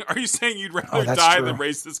 Are you saying you'd rather die than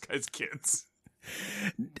raise this guy's kids?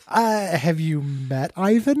 Have you met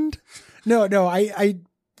Ivan? No, I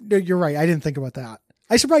no, you're right. I didn't think about that.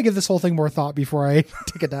 I should probably give this whole thing more thought before I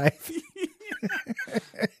take a dive.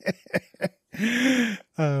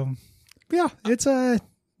 Yeah,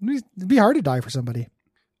 it'd be hard to die for somebody.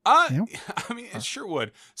 I mean, it sure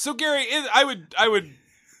would. So Gary, I would,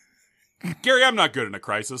 Gary, I'm not good in a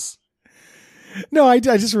crisis. No, I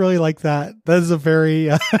just really like that. That is a very,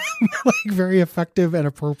 very effective and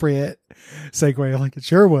appropriate segue. Like it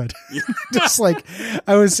sure would. Yeah. Just like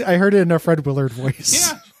I heard it in a Fred Willard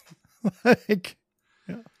voice. Yeah.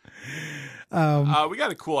 Yeah. We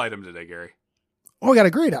got a cool item today, Gary. Oh, we got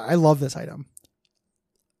a great. I love this item.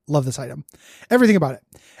 Everything about it.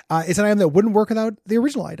 It's an item that wouldn't work without the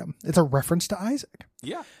original item. It's a reference to Isaac.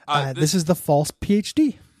 Yeah. This is the false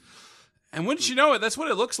PhD. And wouldn't you know it, that's what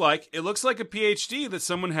it looks like. It looks like a PhD that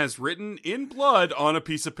someone has written in blood on a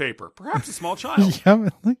piece of paper. Perhaps a small child. Yeah.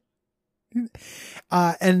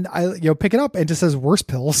 And I pick it up and it just says worse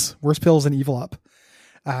pills and evil up.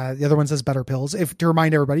 The other one says better pills. To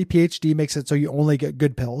remind everybody, PhD makes it so you only get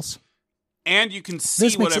good pills. And you can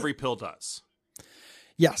see what every pill does.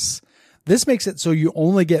 Yes. This makes it so you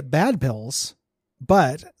only get bad pills,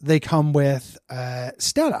 but they come with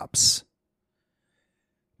stat ups.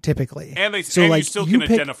 Typically. And you still can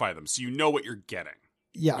identify them, so you know what you're getting.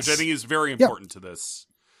 Yes. Which I think is very important to this.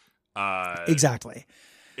 Exactly.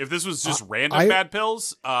 If this was just random bad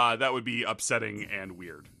pills, that would be upsetting and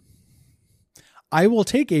weird. I will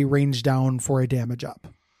take a range down for a damage up.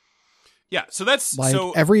 Yeah, so that's like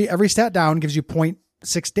every stat down gives you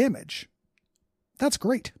 0.6 damage. That's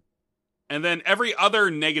great. And then every other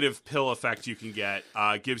negative pill effect you can get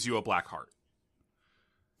gives you a black heart.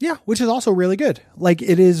 Yeah, which is also really good. Like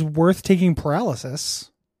it is worth taking paralysis,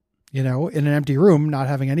 in an empty room, not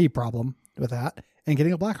having any problem with that, and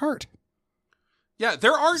getting a black heart. Yeah,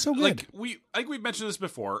 there are I think we've mentioned this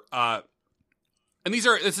before. And this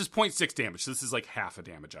is 0.6 damage. So this is like half a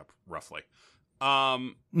damage up, roughly.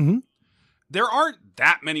 There aren't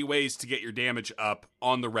that many ways to get your damage up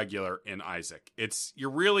on the regular in Isaac. You're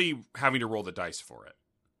really having to roll the dice for it.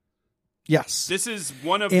 Yes. This is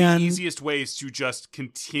one of the easiest ways to just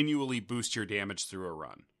continually boost your damage through a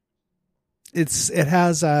run. It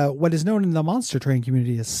has what is known in the monster training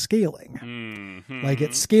community as scaling. Mm-hmm. Like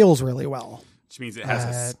it scales really well. Which means it has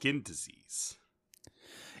a skin disease.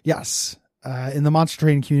 Yes. In the monster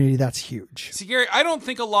training community, that's huge. See, Gary, I don't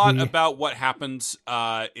think a lot about what happens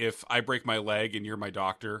if I break my leg and you're my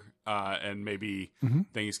doctor and maybe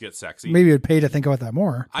things get sexy. Maybe it'd pay to think about that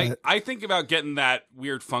more. I think about getting that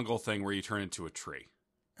weird fungal thing where you turn into a tree.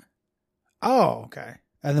 Oh, okay.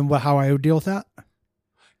 And then how I would deal with that?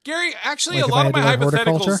 Gary, actually, a lot of my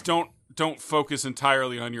hypotheticals don't focus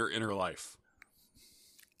entirely on your inner life.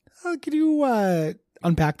 Could you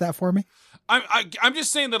unpack that for me? I'm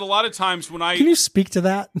just saying that a lot of times when Can you speak to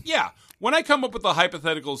that? Yeah. When I come up with a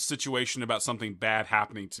hypothetical situation about something bad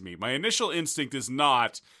happening to me, my initial instinct is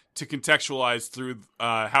not to contextualize through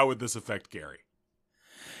how would this affect Gary.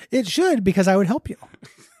 It should, because I would help you.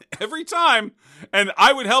 Every time. And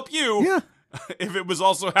I would help you. Yeah. If it was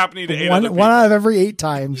also happening to one out of every 8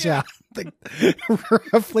 times. Yeah.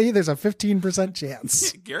 Roughly, there's a 15%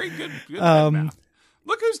 chance. Yeah, Gary, good math.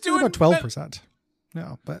 Look who's doing about 12%.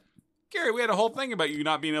 No, but Gary, we had a whole thing about you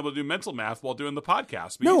not being able to do mental math while doing the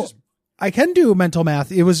podcast. But no, I can do mental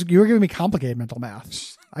math. You were giving me complicated mental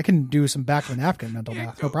math. I can do some back of a napkin mental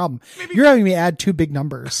math. No problem. You're having me add 2 big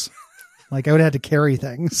numbers. Like I would have had to carry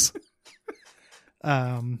things.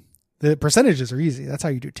 The percentages are easy. That's how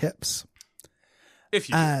you do tips. If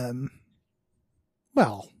you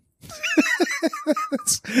well,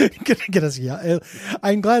 it's gonna get us yelled.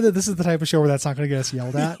 I'm glad that this is the type of show where that's not gonna get us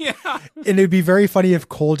yelled at. Yeah. And it'd be very funny if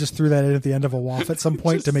Cole just threw that in at the end of a WAF at some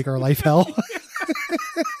point to make our life hell.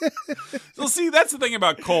 Well, see, that's the thing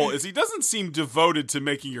about Cole is he doesn't seem devoted to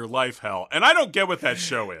making your life hell, and I don't get what that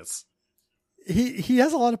show is. He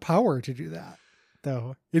has a lot of power to do that,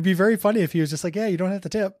 though. It'd be very funny if he was just like, "Yeah, you don't have to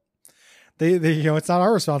tip. They it's not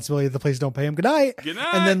our responsibility if the place don't pay him. Good night." Good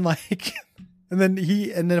night. And then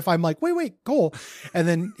if I'm like, wait, Cole, and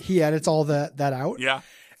then he edits all that out. Yeah.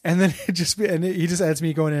 And then he just adds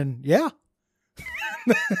me going in, yeah.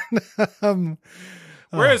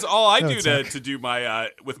 Whereas all I do to do my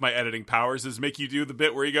with my editing powers is make you do the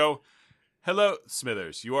bit where you go, "Hello,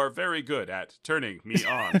 Smithers, you are very good at turning me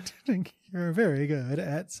on." You're very good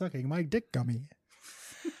at sucking my dick gummy.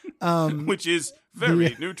 Which is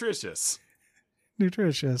very nutritious.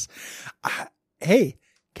 Nutritious. Hey,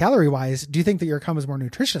 calorie wise, do you think that your cum is more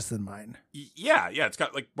nutritious than mine? Yeah, it's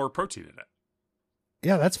got like more protein in it.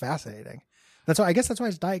 Yeah, that's fascinating. That's why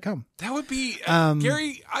it's diet cum. That would be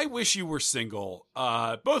Gary. I wish you were single.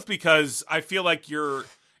 Both because I feel like you're.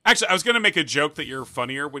 Actually, I was going to make a joke that you're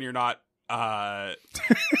funnier when you're not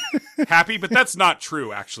happy, but that's not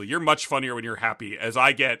true. Actually, you're much funnier when you're happy. As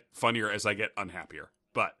I get funnier as I get unhappier.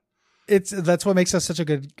 But that's what makes us such a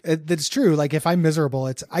good. It's true. Like if I'm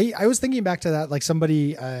miserable, I was thinking back to that. Like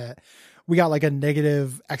somebody. We got like a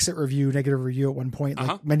negative review at one point,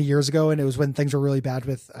 like many years ago. And it was when things were really bad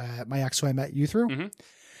with my ex who I met you through. Mm-hmm.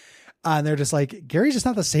 And they're just like, Gary's just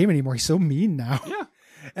not the same anymore. He's so mean now. Yeah.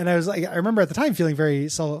 And I was like, I remember at the time feeling very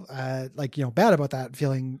bad about that,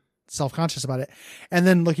 feeling self-conscious about it. And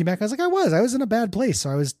then looking back, I was like, I was in a bad place. So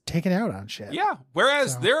I was taken out on shit. Yeah.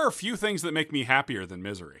 Whereas there are a few things that make me happier than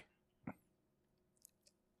misery.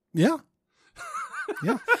 Yeah.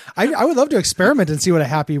 Yeah, I would love to experiment and see what a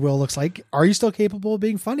happy Will looks like. Are you still capable of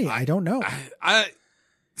being funny? I don't know.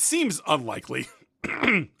 Seems unlikely.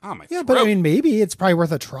 Oh, my yeah, throat. but I mean, maybe it's probably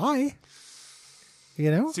worth a try. You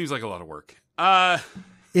know, seems like a lot of work. It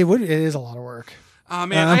is a lot of work. Oh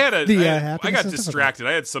man, I got distracted.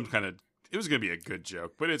 I had some kind of. It was going to be a good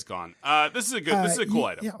joke, but it's gone. This is a cool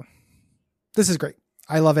item. Yeah, this is great.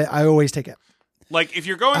 I love it. I always take it. Like, if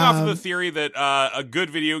you're going off of the theory that a good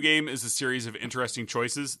video game is a series of interesting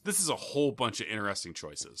choices, this is a whole bunch of interesting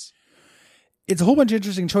choices. It's a whole bunch of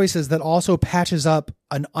interesting choices that also patches up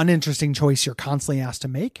an uninteresting choice you're constantly asked to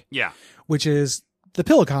make. Yeah. Which is the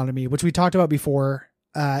pill economy, which we talked about before,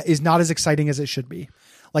 is not as exciting as it should be.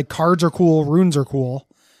 Like, cards are cool, runes are cool,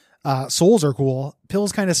 souls are cool,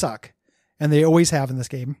 pills kind of suck. And they always have in this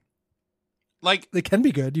game. Like, they can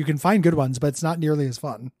be good. You can find good ones, but it's not nearly as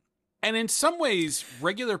fun. And in some ways,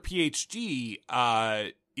 regular PhD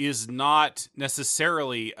is not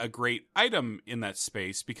necessarily a great item in that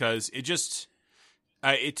space because it just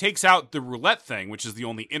it takes out the roulette thing, which is the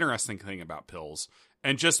only interesting thing about pills,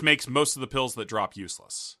 and just makes most of the pills that drop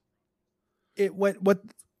useless. What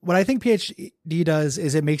I think PhD does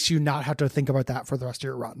is it makes you not have to think about that for the rest of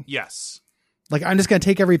your run. Yes. Like, I'm just going to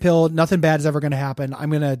take every pill. Nothing bad is ever going to happen. I'm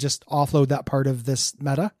going to just offload that part of this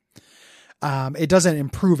meta. It doesn't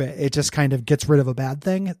improve it. It just kind of gets rid of a bad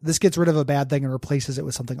thing. This gets rid of a bad thing and replaces it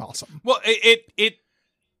with something awesome. Well, it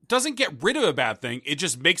doesn't get rid of a bad thing. It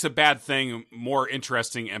just makes a bad thing more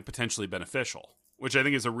interesting and potentially beneficial, which I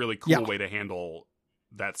think is a really cool way to handle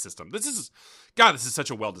that system. This is such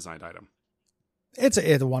a well-designed item. It's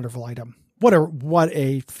a wonderful item. What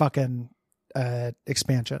a fucking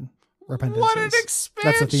expansion. Repentance. What an expansion.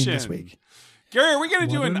 That's the theme this week. Gary, are we going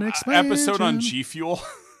to do an episode on G Fuel?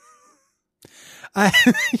 I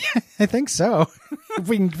think so.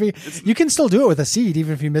 You can still do it with a seed,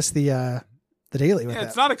 even if you miss the daily. With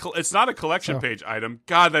it's not a collection page item.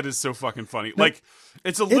 God, that is so fucking funny. No, like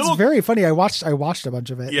it's very funny. I watched a bunch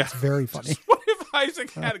of it. Yeah. It's very funny. What if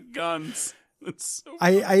Isaac had guns? It's so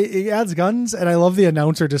it adds guns, and I love the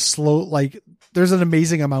announcer just there's an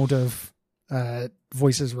amazing amount of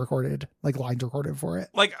voices recorded, like lines recorded for it.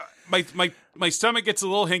 Like my stomach gets a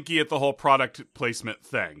little hinky at the whole product placement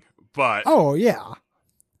thing, but oh yeah,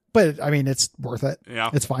 but I mean it's worth it.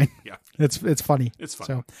 Yeah, it's fine. Yeah, it's funny. It's fun.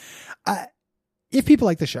 So, if people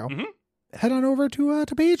like the show, head on over to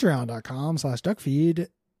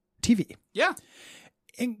patreon.com/duckfeedtv. Yeah.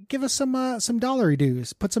 And give us some dollary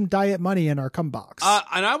dues. Put some diet money in our cum box.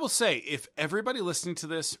 And I will say, if everybody listening to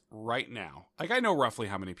this right now, like I know roughly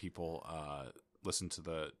how many people listen to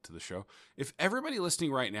the show. If everybody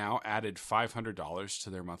listening right now added $500 to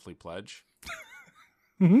their monthly pledge,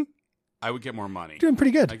 I would get more money. Doing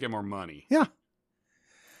pretty good. I get more money. Yeah,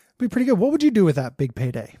 be pretty good. What would you do with that big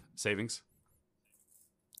payday? Savings.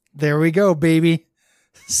 There we go, baby.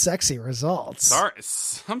 Sexy results.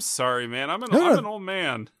 I'm sorry, man. I'm an old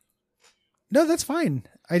man. No, that's fine.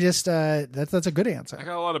 I just that's a good answer. I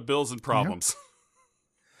got a lot of bills and problems.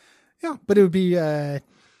 Yeah, but it would be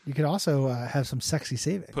you could also have some sexy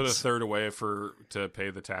savings. Put a third away to pay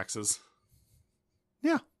the taxes.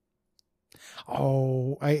 Yeah.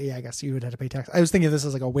 Oh, I guess you would have to pay tax. I was thinking this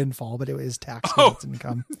is like a windfall, but it was tax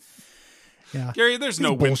income. Yeah, Gary, there's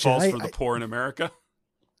no windfalls for the poor in America.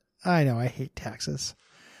 I know. I hate taxes.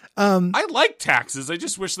 I like taxes. I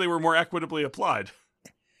just wish they were more equitably applied.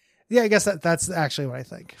 Yeah, I guess that's actually what I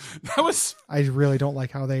think. I really don't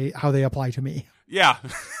like how they apply to me. Yeah.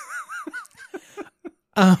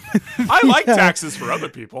 I like taxes for other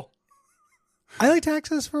people. I like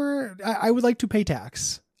taxes I would like to pay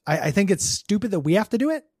tax. I think it's stupid that we have to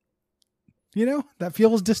do it. You know, that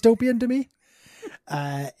feels dystopian to me.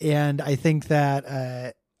 And I think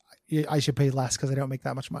that I should pay less because I don't make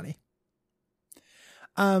that much money.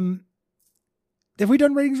 Have we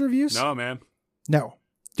done ratings reviews? No, man. No.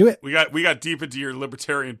 Do it. We got deep into your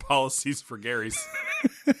libertarian policies for Gary's.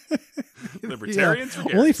 Libertarians for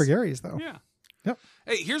Gary's. Only for Gary's, though. Yeah. Yep.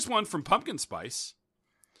 Hey, here's one from Pumpkin Spice.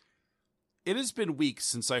 It has been weeks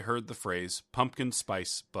since I heard the phrase pumpkin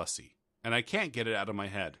spice bussy, and I can't get it out of my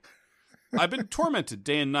head. I've been tormented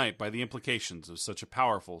day and night by the implications of such a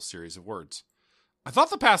powerful series of words. I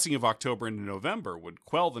thought the passing of October into November would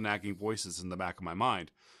quell the nagging voices in the back of my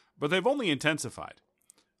mind, but they've only intensified.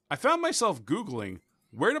 I found myself Googling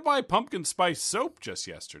where to buy pumpkin spice soap just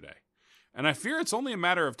yesterday, and I fear it's only a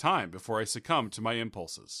matter of time before I succumb to my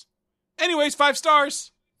impulses. Anyways, 5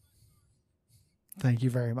 stars! Thank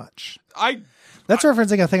you very much. That's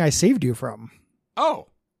referencing a thing I saved you from. Oh.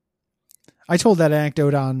 I told that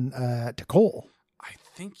anecdote on to Cole.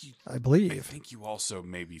 I believe. I think you also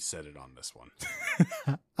maybe said it on this one.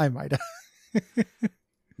 I might have.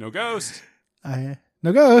 No ghost.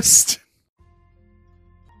 No ghost.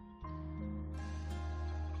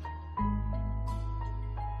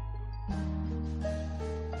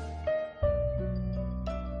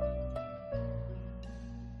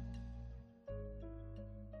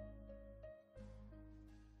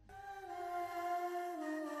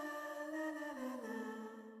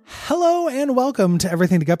 Hello and welcome to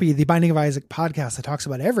Everything to Guppy, the Binding of Isaac podcast that talks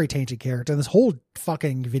about every tainted character in this whole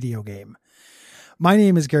fucking video game. My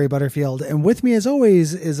name is Gary Butterfield, and with me as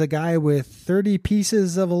always is a guy with 30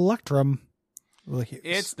 pieces of Electrum.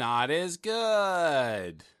 It's not as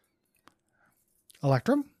good.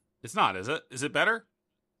 Electrum? It's not, is it? Is it better?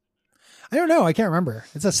 I don't know. I can't remember.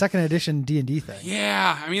 It's a second edition D&D thing.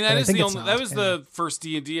 Yeah, I mean that was the first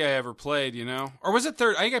D&D I ever played, you know? Or was it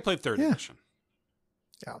third? I think I played third edition.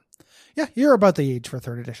 Yeah. Yeah, you're about the age for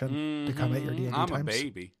third edition to come at your D&D times. I'm a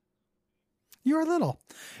baby. You're little.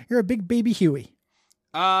 You're a big baby Huey.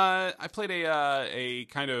 I played a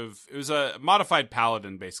kind of, it was a modified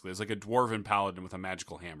paladin, basically. It was like a dwarven paladin with a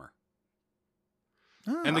magical hammer.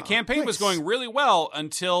 And the campaign was going really well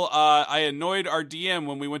until I annoyed our DM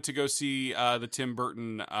when we went to go see the Tim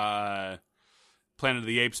Burton Planet of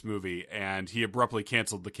the Apes movie, and he abruptly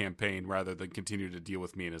canceled the campaign rather than continue to deal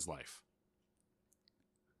with me in his life.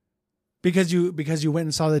 Because you went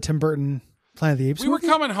and saw the Tim Burton Planet of the Apes movie? We were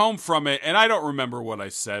coming home from it, and I don't remember what I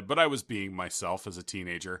said, but I was being myself as a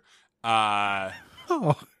teenager. And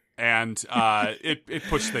it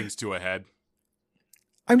pushed things to a head.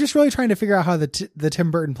 I'm just really trying to figure out how the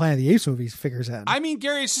Tim Burton Planet of the Apes movie figures in. I mean,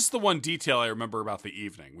 Gary, it's just the one detail I remember about the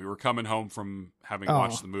evening. We were coming home from having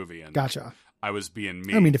watched the movie, and gotcha. I was being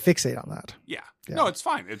me. I don't mean to fixate on that. Yeah. No, it's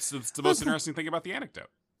fine. It's the most interesting thing about the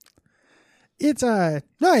anecdote. I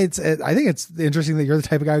think it's interesting that you're the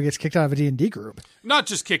type of guy who gets kicked out of a D&D group. Not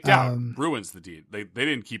just kicked out, ruins the D. They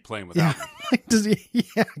didn't keep playing without me.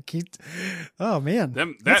 Oh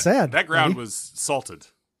man, that's sad. That ground was salted.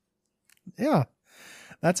 Yeah,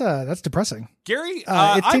 That's depressing. Gary,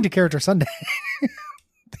 it's Tainted Character Sunday.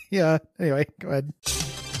 Yeah. Anyway, go ahead.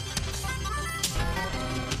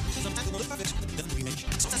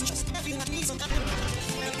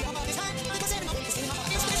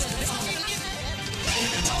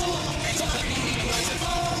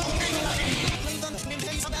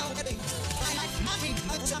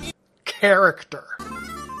 Character.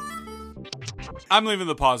 I'm leaving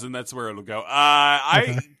the pause, and that's where it'll go.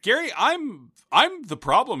 Gary, I'm the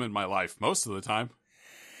problem in my life most of the time.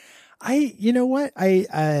 You know what? I'm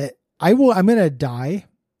going to die.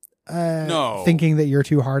 Thinking that you're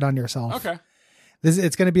too hard on yourself. Okay.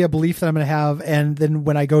 It's going to be a belief that I'm going to have. And then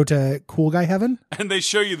when I go to cool guy heaven and they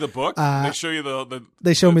show you the book, they show you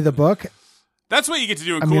they show me the book. That's what you get to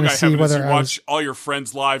do in cool guy heaven is you watch all your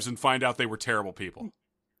friends' lives and find out they were terrible people.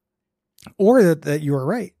 Or that you were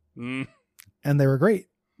right. And they were great.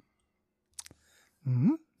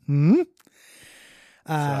 Mm-hmm.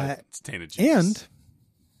 It's Tainted Judas.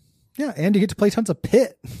 And you get to play tons of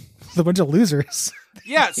Pit with a bunch of losers.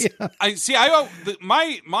 Yes. Yeah.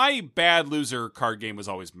 My bad loser card game was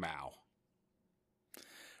always Mao.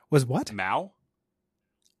 Was what? Mao?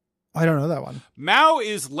 I don't know that one. Mao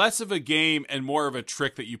is less of a game and more of a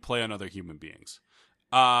trick that you play on other human beings.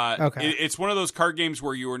 Okay. It's one of those card games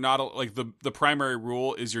where you are not like the primary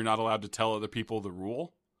rule is you're not allowed to tell other people the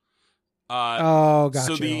rule. Gotcha.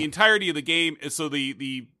 So the entirety of the game is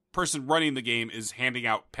the person running the game is handing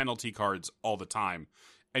out penalty cards all the time,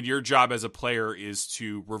 and your job as a player is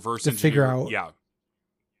to reverse engineer. Figure out. Yeah.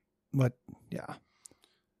 What? Yeah.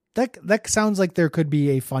 That sounds like there could be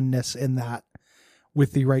a funness in that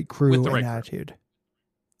with the right crew and attitude.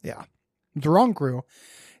 Yeah. With the wrong crew.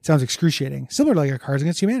 It sounds excruciating. Similar to like a Cards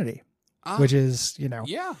Against Humanity, which is,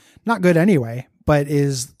 not good anyway, but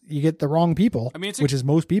you get the wrong people, which is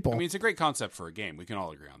most people. I mean, it's a great concept for a game. We can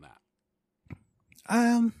all agree on that.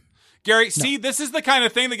 Gary, see, this is the kind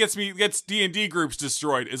of thing that gets D&D groups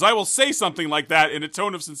destroyed, is I will say something like that in a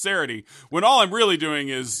tone of sincerity when all I'm really doing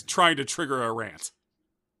is trying to trigger a rant.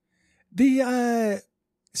 The,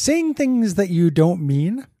 saying things that you don't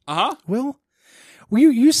mean. Will,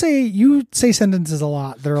 you say sentences a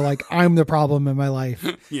lot that are like, I'm the problem in my life.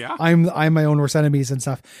 Yeah. I'm my own worst enemies and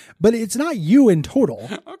stuff, but it's not you in total.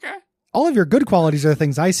 Okay. All of your good qualities are the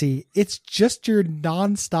things I see. It's just your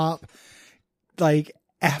nonstop, like,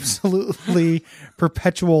 absolutely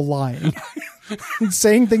perpetual lying.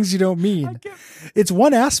 Saying things you don't mean. It's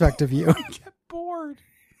one aspect of you. I get bored.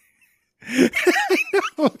 I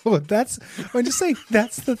know. I'm just saying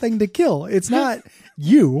that's the thing to kill. It's not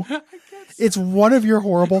you. It's one of your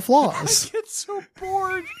horrible flaws. I get so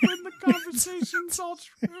bored when the conversation's all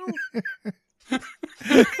true. I'm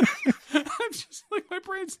just like, my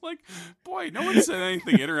brain's like, boy, no one said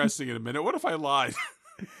anything interesting in a minute. What if I lied?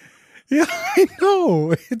 Yeah, I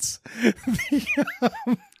know.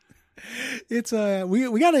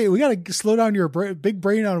 We gotta slow down your big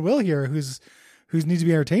brain on Will here, who needs to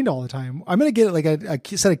be entertained all the time. I'm gonna get like a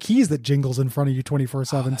set of keys that jingles in front of you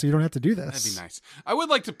 24/7, so you don't have to do this. That'd be nice. I would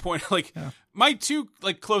like to point my two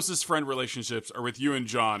closest friend relationships are with you and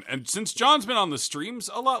John, and since John's been on the streams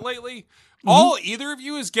a lot lately, all either of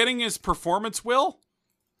you is getting his performance. Will,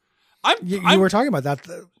 you were talking about that.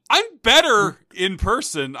 I'm better in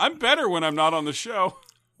person. I'm better when I'm not on the show.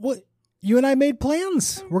 Well, you and I made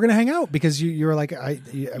plans. We're gonna hang out because you were like,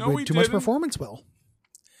 too much performance. Will.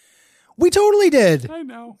 We totally did. I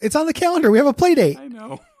know. It's on the calendar. We have a play date. I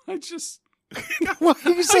know. I just. Why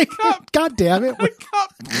do you say? God damn it! I got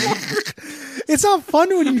bored. It's not fun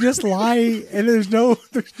when you just lie and there's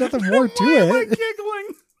nothing more to it. Why am I giggling?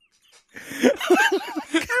 And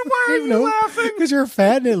why are you laughing? Because you're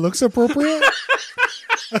fat and it looks appropriate.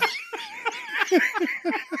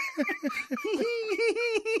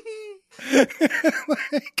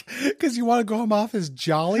 Because you want to go home off as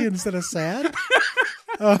jolly instead of sad.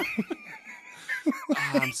 I'm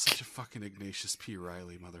such a fucking Ignatius P.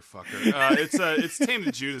 Riley motherfucker. It's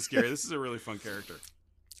Tainted Judas, Gary. This is a really fun character.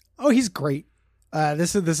 Oh, he's great.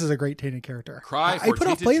 This is a great Tainted character. I put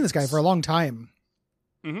off playing this guy for a long time.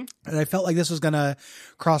 And I felt like this was going to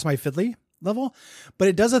cross my fiddly level, but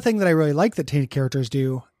it does a thing that I really like that Tainted characters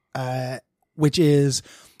do, which is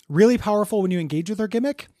really powerful when you engage with their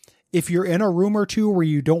gimmick. If you're in a room or two where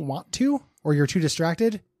you don't want to, or you're too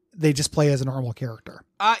distracted, they just play as a normal character.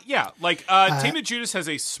 Tainted Judas has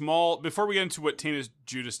a small, before we get into what Tainted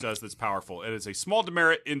Judas does that's powerful, it is a small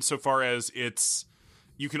demerit insofar as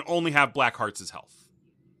you can only have black hearts as health.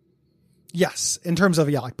 Yes, in terms of,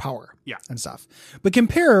 like power and stuff. But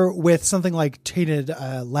compare with something like Tainted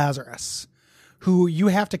Lazarus, who you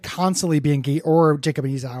have to constantly be engaged, or Jacob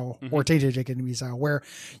and Izao, or Tainted Jacob and Izao, where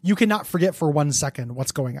you cannot forget for 1 second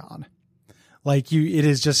what's going on. Like it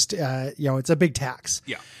is just, it's a big tax.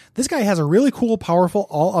 Yeah. This guy has a really cool, powerful,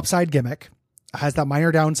 all upside gimmick. Has that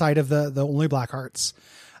minor downside of the only black hearts.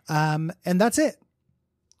 And that's it.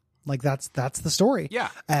 Like that's the story. Yeah.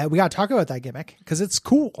 We got to talk about that gimmick because it's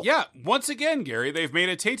cool. Yeah. Once again, Gary, they've made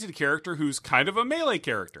a Tainted character who's kind of a melee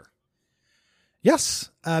character. Yes.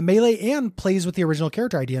 Melee and plays with the original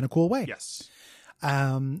character idea in a cool way. Yes.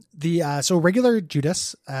 So regular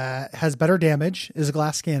Judas, has better damage, is a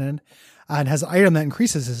glass cannon, and has an item that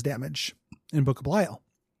increases his damage in Book of Belial.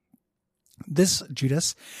 This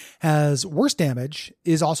Judas has worse damage,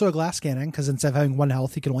 is also a glass cannon, because instead of having 1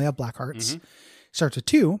 health, he can only have black hearts. Starts with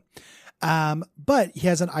 2. But he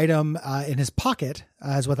has an item, in his pocket,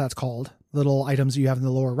 is what that's called. Little items you have in the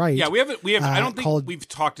lower right. Yeah, we have. I don't think we've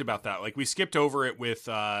talked about that. Like we skipped over it with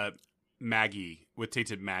Maggie, with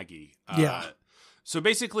Tainted Maggie. Yeah. So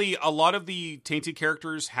basically, a lot of the Tainted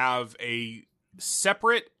characters have a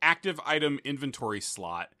separate active item inventory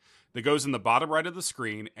slot that goes in the bottom right of the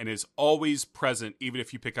screen and is always present, even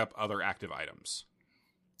if you pick up other active items.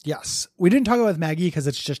 Yes, we didn't talk about Maggie because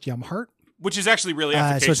it's just Yumheart. Which is actually really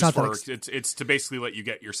efficacious so it's not for it's to basically let you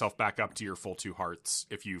get yourself back up to your full 2 hearts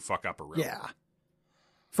if you fuck up a room. Yeah.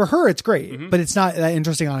 For her, it's great, but it's not that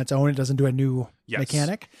interesting on its own. It doesn't do a new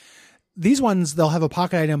mechanic. These ones, they'll have a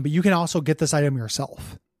pocket item, but you can also get this item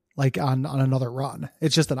yourself, like on another run.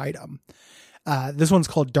 It's just an item. This one's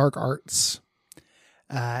called Dark Arts.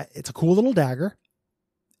 It's a cool little dagger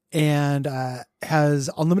and has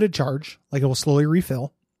unlimited charge, like it will slowly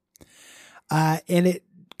refill. And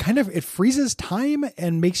it freezes time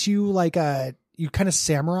and makes you like you kind of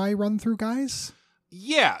samurai run through guys.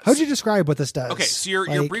 Yeah. How'd you describe what this does? Okay, so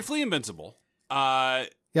you're briefly invincible.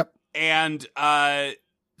 Yep. And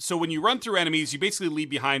so when you run through enemies, you basically leave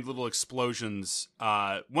behind little explosions.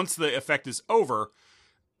 Once the effect is over,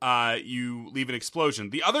 you leave an explosion.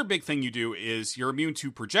 The other big thing you do is you're immune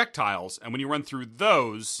to projectiles, and when you run through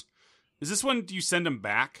those, is this one? Do you send them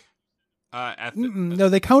back? No,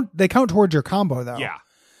 they count towards your combo though. Yeah.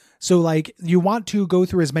 So like you want to go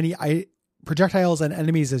through as many projectiles and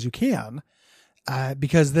enemies as you can,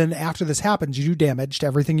 because then after this happens, you do damage to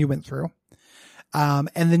everything you went through. And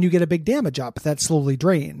then you get a big damage up that slowly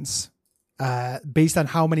drains, based on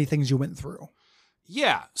how many things you went through.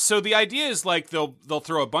 Yeah. So the idea is like they'll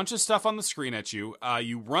throw a bunch of stuff on the screen at you.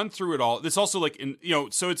 You run through it all. It's also like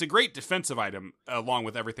so it's a great defensive item along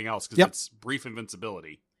with everything else because it's brief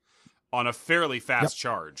invincibility on a fairly fast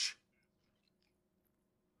charge.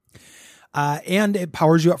 And it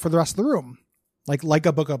powers you up for the rest of the room, like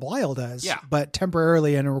a Book of Belial does. Yeah. But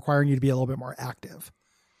temporarily and requiring you to be a little bit more active.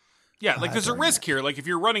 Yeah, like there's a risk here. Like if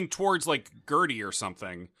you're running towards like Gertie or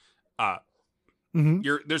something,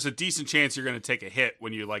 there's a decent chance you're going to take a hit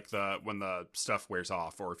when you when the stuff wears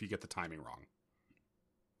off, or if you get the timing wrong.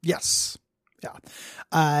 Yes.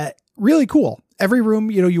 Yeah. Really cool. Every room,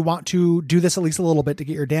 you want to do this at least a little bit to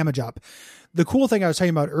get your damage up. The cool thing I was talking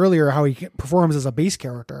about earlier, how he performs as a base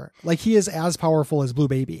character, like he is as powerful as Blue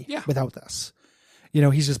Baby without this.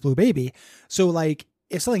 He's just Blue Baby. So like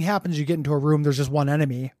if something happens, you get into a room, there's just one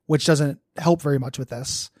enemy, which doesn't help very much with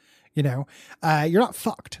this. You're not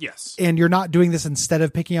fucked. Yes. And you're not doing this instead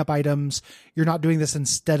of picking up items. You're not doing this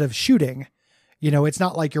instead of shooting. It's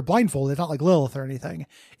not like you're blindfolded. It's not like Lilith or anything.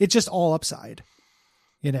 It's just all upside.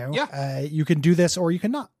 You can do this or you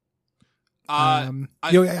cannot. Go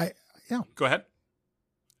ahead.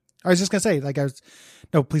 I was just gonna say,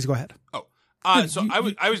 no, please go ahead. Oh, so I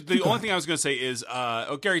was the only thing I was gonna say is,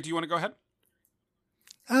 Gary, do you want to go ahead?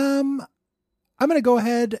 I'm gonna go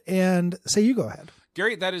ahead and say you go ahead.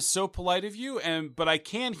 Gary, that is so polite of you, but I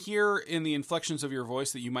can hear in the inflections of your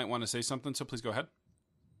voice that you might want to say something. So please go ahead.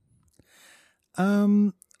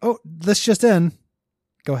 This just in.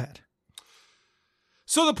 Go ahead.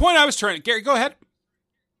 So the point I was Gary, go ahead.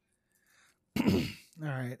 All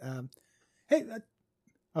right. Hey.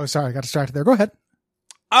 Sorry, I got distracted there. Go ahead.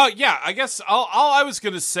 Yeah, I guess all I was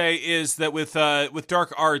going to say is that with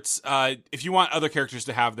Dark Arts, if you want other characters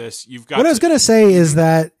to have this, you've got. What I was going to say is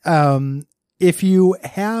that if you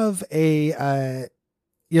have if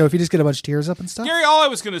you just get a bunch of tears up and stuff. Gary, all I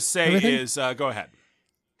was going to say is go ahead.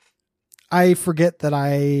 I forget that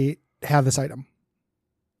I have this item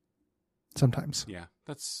sometimes. Yeah,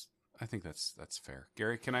 I think that's fair.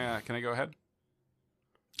 Gary, can I go ahead?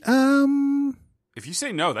 If you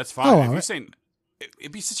say no, that's fine. If you say,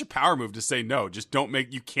 it'd be such a power move to say no. Just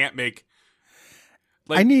you can't make.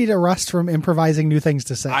 I need a rest from improvising new things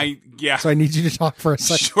to say. So I need you to talk for a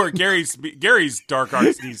second. Sure, Gary's Dark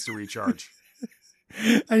Arts needs to recharge.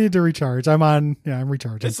 I need to recharge. I'm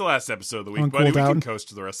recharging. It's the last episode of the week, buddy. We can coast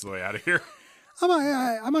to the rest of the way out of here.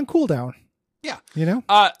 I'm on cooldown. Yeah. You know?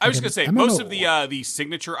 I was going to say, most of the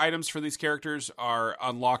signature items for these characters are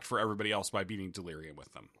unlocked for everybody else by beating Delirium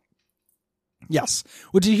with them. Yes,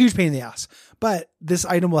 which is a huge pain in the ass. But this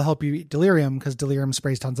item will help you beat Delirium because Delirium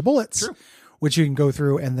sprays tons of bullets, True. which you can go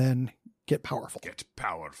through and then get powerful.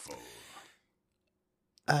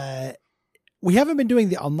 We haven't been doing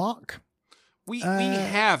the unlock. We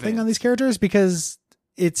haven't thing on these characters because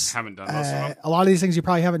it's haven't done most of them. A lot of these things you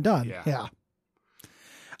probably haven't done. Yeah.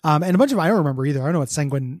 And a bunch of them I don't remember either. I don't know what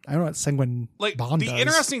Sanguine like Bond the does.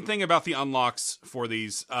 interesting thing about the unlocks for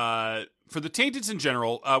these, for the Tainteds in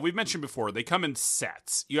general, we've mentioned before, they come in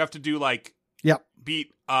sets. You have to do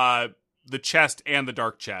beat the chest and the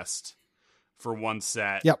dark chest for one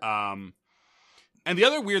set. Yep. And the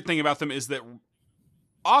other weird thing about them is that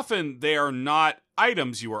often they are not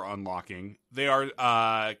items you are unlocking. They are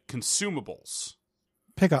consumables.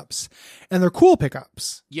 Pickups, and they're cool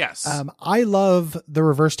pickups. Yes. I love the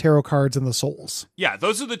reverse tarot cards and the souls. Yeah,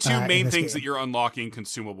 those are the two main things that you're unlocking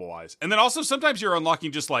consumable wise. And then also sometimes you're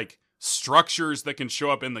unlocking just like structures that can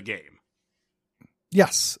show up in the game.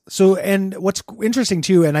 Yes. So, and what's interesting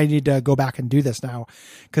too, and I need to go back and do this now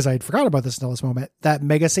because I forgot about this until this moment, that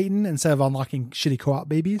Mega Satan, instead of unlocking shitty co-op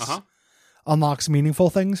babies, unlocks meaningful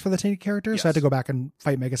things for the tainted characters. Yes. So I had to go back and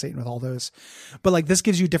fight Mega Satan with all those. But like this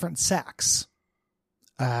gives you different sacks.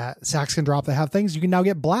 Sacks can drop that have things. You can now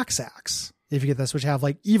get black sacks if you get this, which have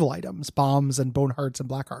like evil items, bombs and bone hearts and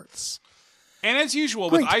black hearts. And as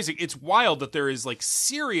usual with Isaac, it's wild that there is like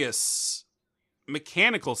serious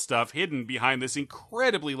mechanical stuff hidden behind this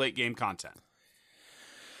incredibly late game content.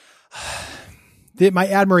 My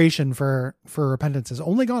admiration for Repentance has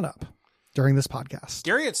only gone up during this podcast.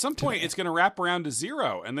 Gary, at some point it's going to wrap around to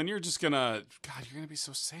 0 and then you're just going to, God, you're going to be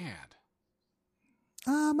so sad.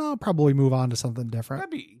 I'll probably move on to something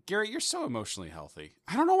different. Gary, you're so emotionally healthy.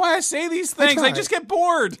 I don't know why I say these things. I just get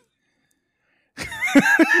bored.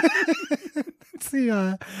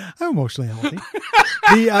 I'm emotionally healthy.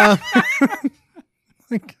 I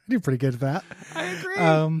do pretty good at that. I agree.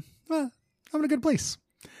 Well, I'm in a good place.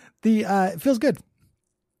 It feels good.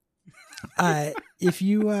 If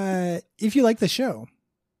you like the show,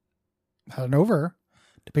 head on over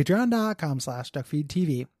to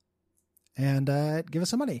patreon.com/duckfeedtv and give us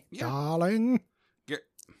some money, darling.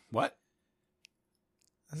 What?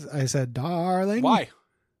 I said, darling. Why?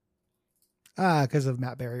 Because of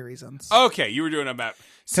Matt Berry reasons. Okay, you were doing a Matt.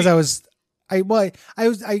 Because I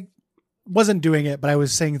wasn't doing it, but I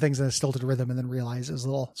was saying things in a stilted rhythm and then realized it was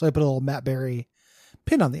so I put a little Matt Berry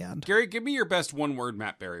pin on the end. Gary, give me your best one word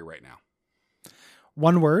Matt Berry right now.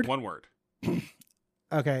 One word? One word.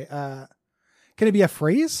 Okay. Can it be a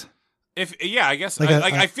phrase? I guess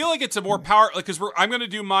I feel like it's a more power, like, because I'm going to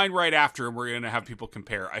do mine right after and we're going to have people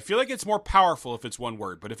compare. I feel like it's more powerful if it's one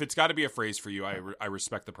word, but if it's got to be a phrase for you, I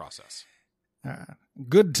respect the process.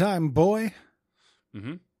 Good time, boy.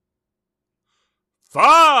 Mm-hmm.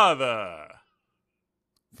 Father.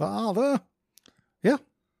 Yeah.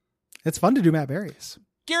 It's fun to do Matt Berry's.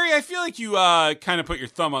 Gary, I feel like you kind of put your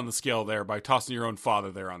thumb on the scale there by tossing your own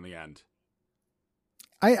father there on the end.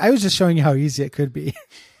 I was just showing you how easy it could be.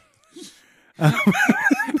 Yeah,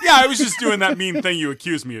 I was just doing that mean thing you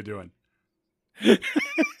accused me of doing. Hey,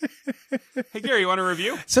 Gary, you want a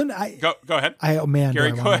review? So go ahead.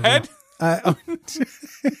 Gary, go ahead.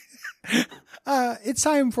 It's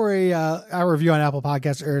time for a review on Apple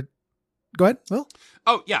Podcasts. Or go ahead, Will.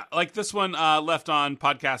 Oh yeah, like this one left on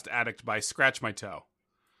Podcast Addict by Scratch My Toe.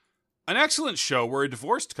 An excellent show where a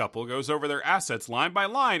divorced couple goes over their assets line by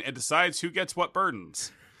line and decides who gets what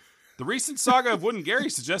burdens. The recent saga of Wooden Gary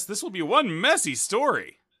suggests this will be one messy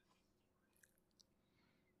story.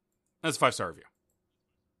 That's a 5-star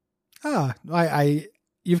review.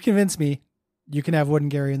 You've convinced me. You can have Wooden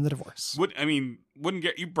Gary in the divorce. Wooden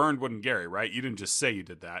Gary, you burned Wooden Gary, right? You didn't just say you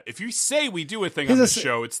did that. If you say we do a thing on this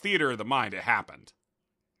show, it's theater of the mind. It happened.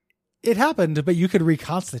 It happened, but you could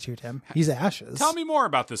reconstitute him. He's ashes. Tell me more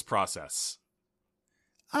about this process.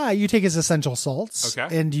 You take his essential salts,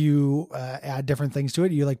 okay, and you add different things to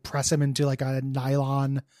it. You like press him into like a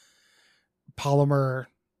nylon polymer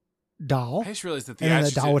doll. I just realized that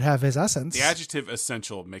the doll would have his essence. The adjective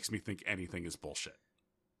essential makes me think anything is bullshit.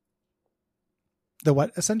 The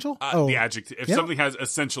what essential? The adjective. If something has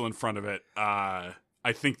essential in front of it, I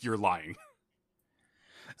think you're lying.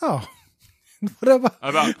 Oh,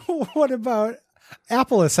 what about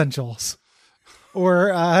Apple essentials,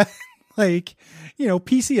 or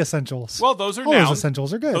PC essentials? Well, those are nouns. Those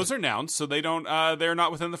essentials are good. Those are nouns, so they don't. They're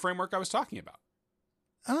not within the framework I was talking about.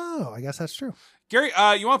 Oh, I guess that's true. Gary,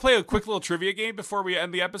 you want to play a quick little trivia game before we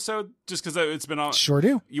end the episode? Just because it's been on. Sure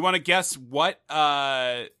do. You want to guess what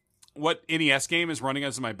NES game is running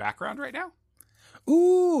as my background right now?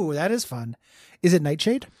 Ooh, that is fun. Is it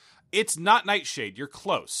Nightshade? It's not Nightshade. You're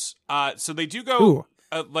close. So they do go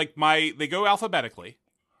they go alphabetically.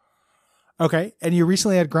 Okay, and you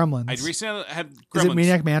recently had Gremlins. I recently had Gremlins. Is it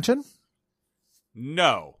Maniac Mansion?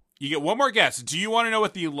 No. You get one more guess. Do you want to know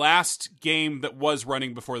what the last game that was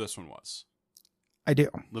running before this one was? I do.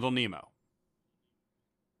 Little Nemo.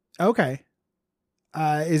 Okay.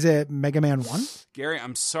 Is it Mega Man 1? Gary,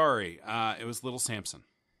 I'm sorry. It was Little Samson.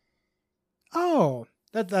 Oh,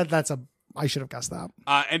 that's I should have guessed that.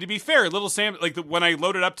 And to be fair, Little Sam, when I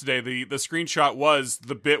loaded up today, the screenshot was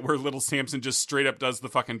the bit where Little Samson just straight up does the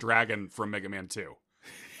fucking dragon from Mega Man 2.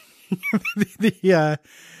 Yeah,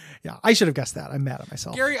 I should have guessed that. I'm mad at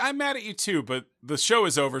myself. Gary, I'm mad at you too, but the show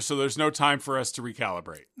is over, so there's no time for us to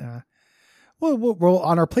recalibrate. Well,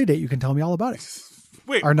 on our play date, you can tell me all about it.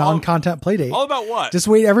 Wait, our non-content play date. All about what? Just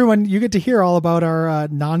wait, everyone. You get to hear all about our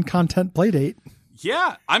non-content play date.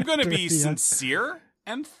 Yeah, I'm going to be sincere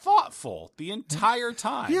and thoughtful the entire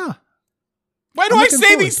time. Yeah. Why do I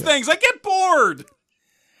say these things? I get bored.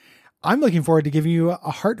 I'm looking forward to giving you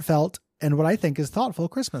a heartfelt and what I think is thoughtful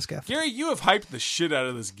Christmas gift. Gary, you have hyped the shit out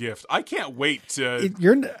of this gift. I can't wait to...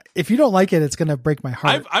 If you don't like it, it's going to break my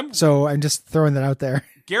heart. So I'm just throwing that out there.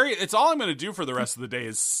 Gary, it's all I'm going to do for the rest of the day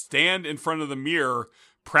is stand in front of the mirror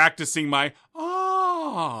practicing my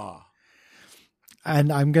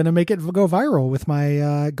And I'm going to make it go viral with my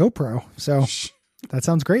GoPro. So that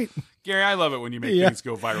sounds great. Gary, I love it when you make things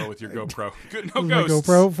go viral with your GoPro. No my ghosts.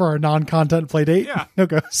 GoPro for our non-content play date. Yeah. No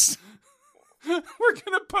ghosts. We're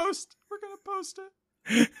going to post it.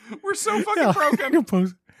 We're so fucking broken.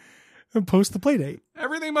 Post the play date.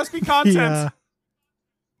 Everything must be content.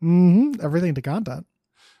 Everything to content.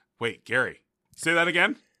 Wait, Gary, say that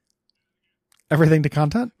again. Everything to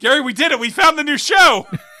content? Gary, we did it. We found the new show.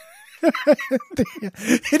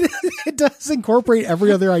 It does incorporate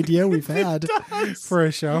every other idea we've had for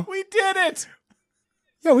a show. We did it.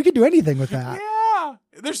 Yeah, we could do anything with that. Yeah.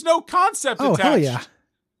 There's no concept attached. Hell yeah.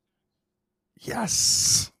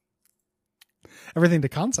 Yes. Everything to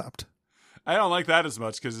concept. I don't like that as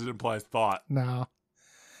much because it implies thought. No.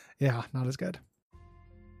 Yeah, not as good.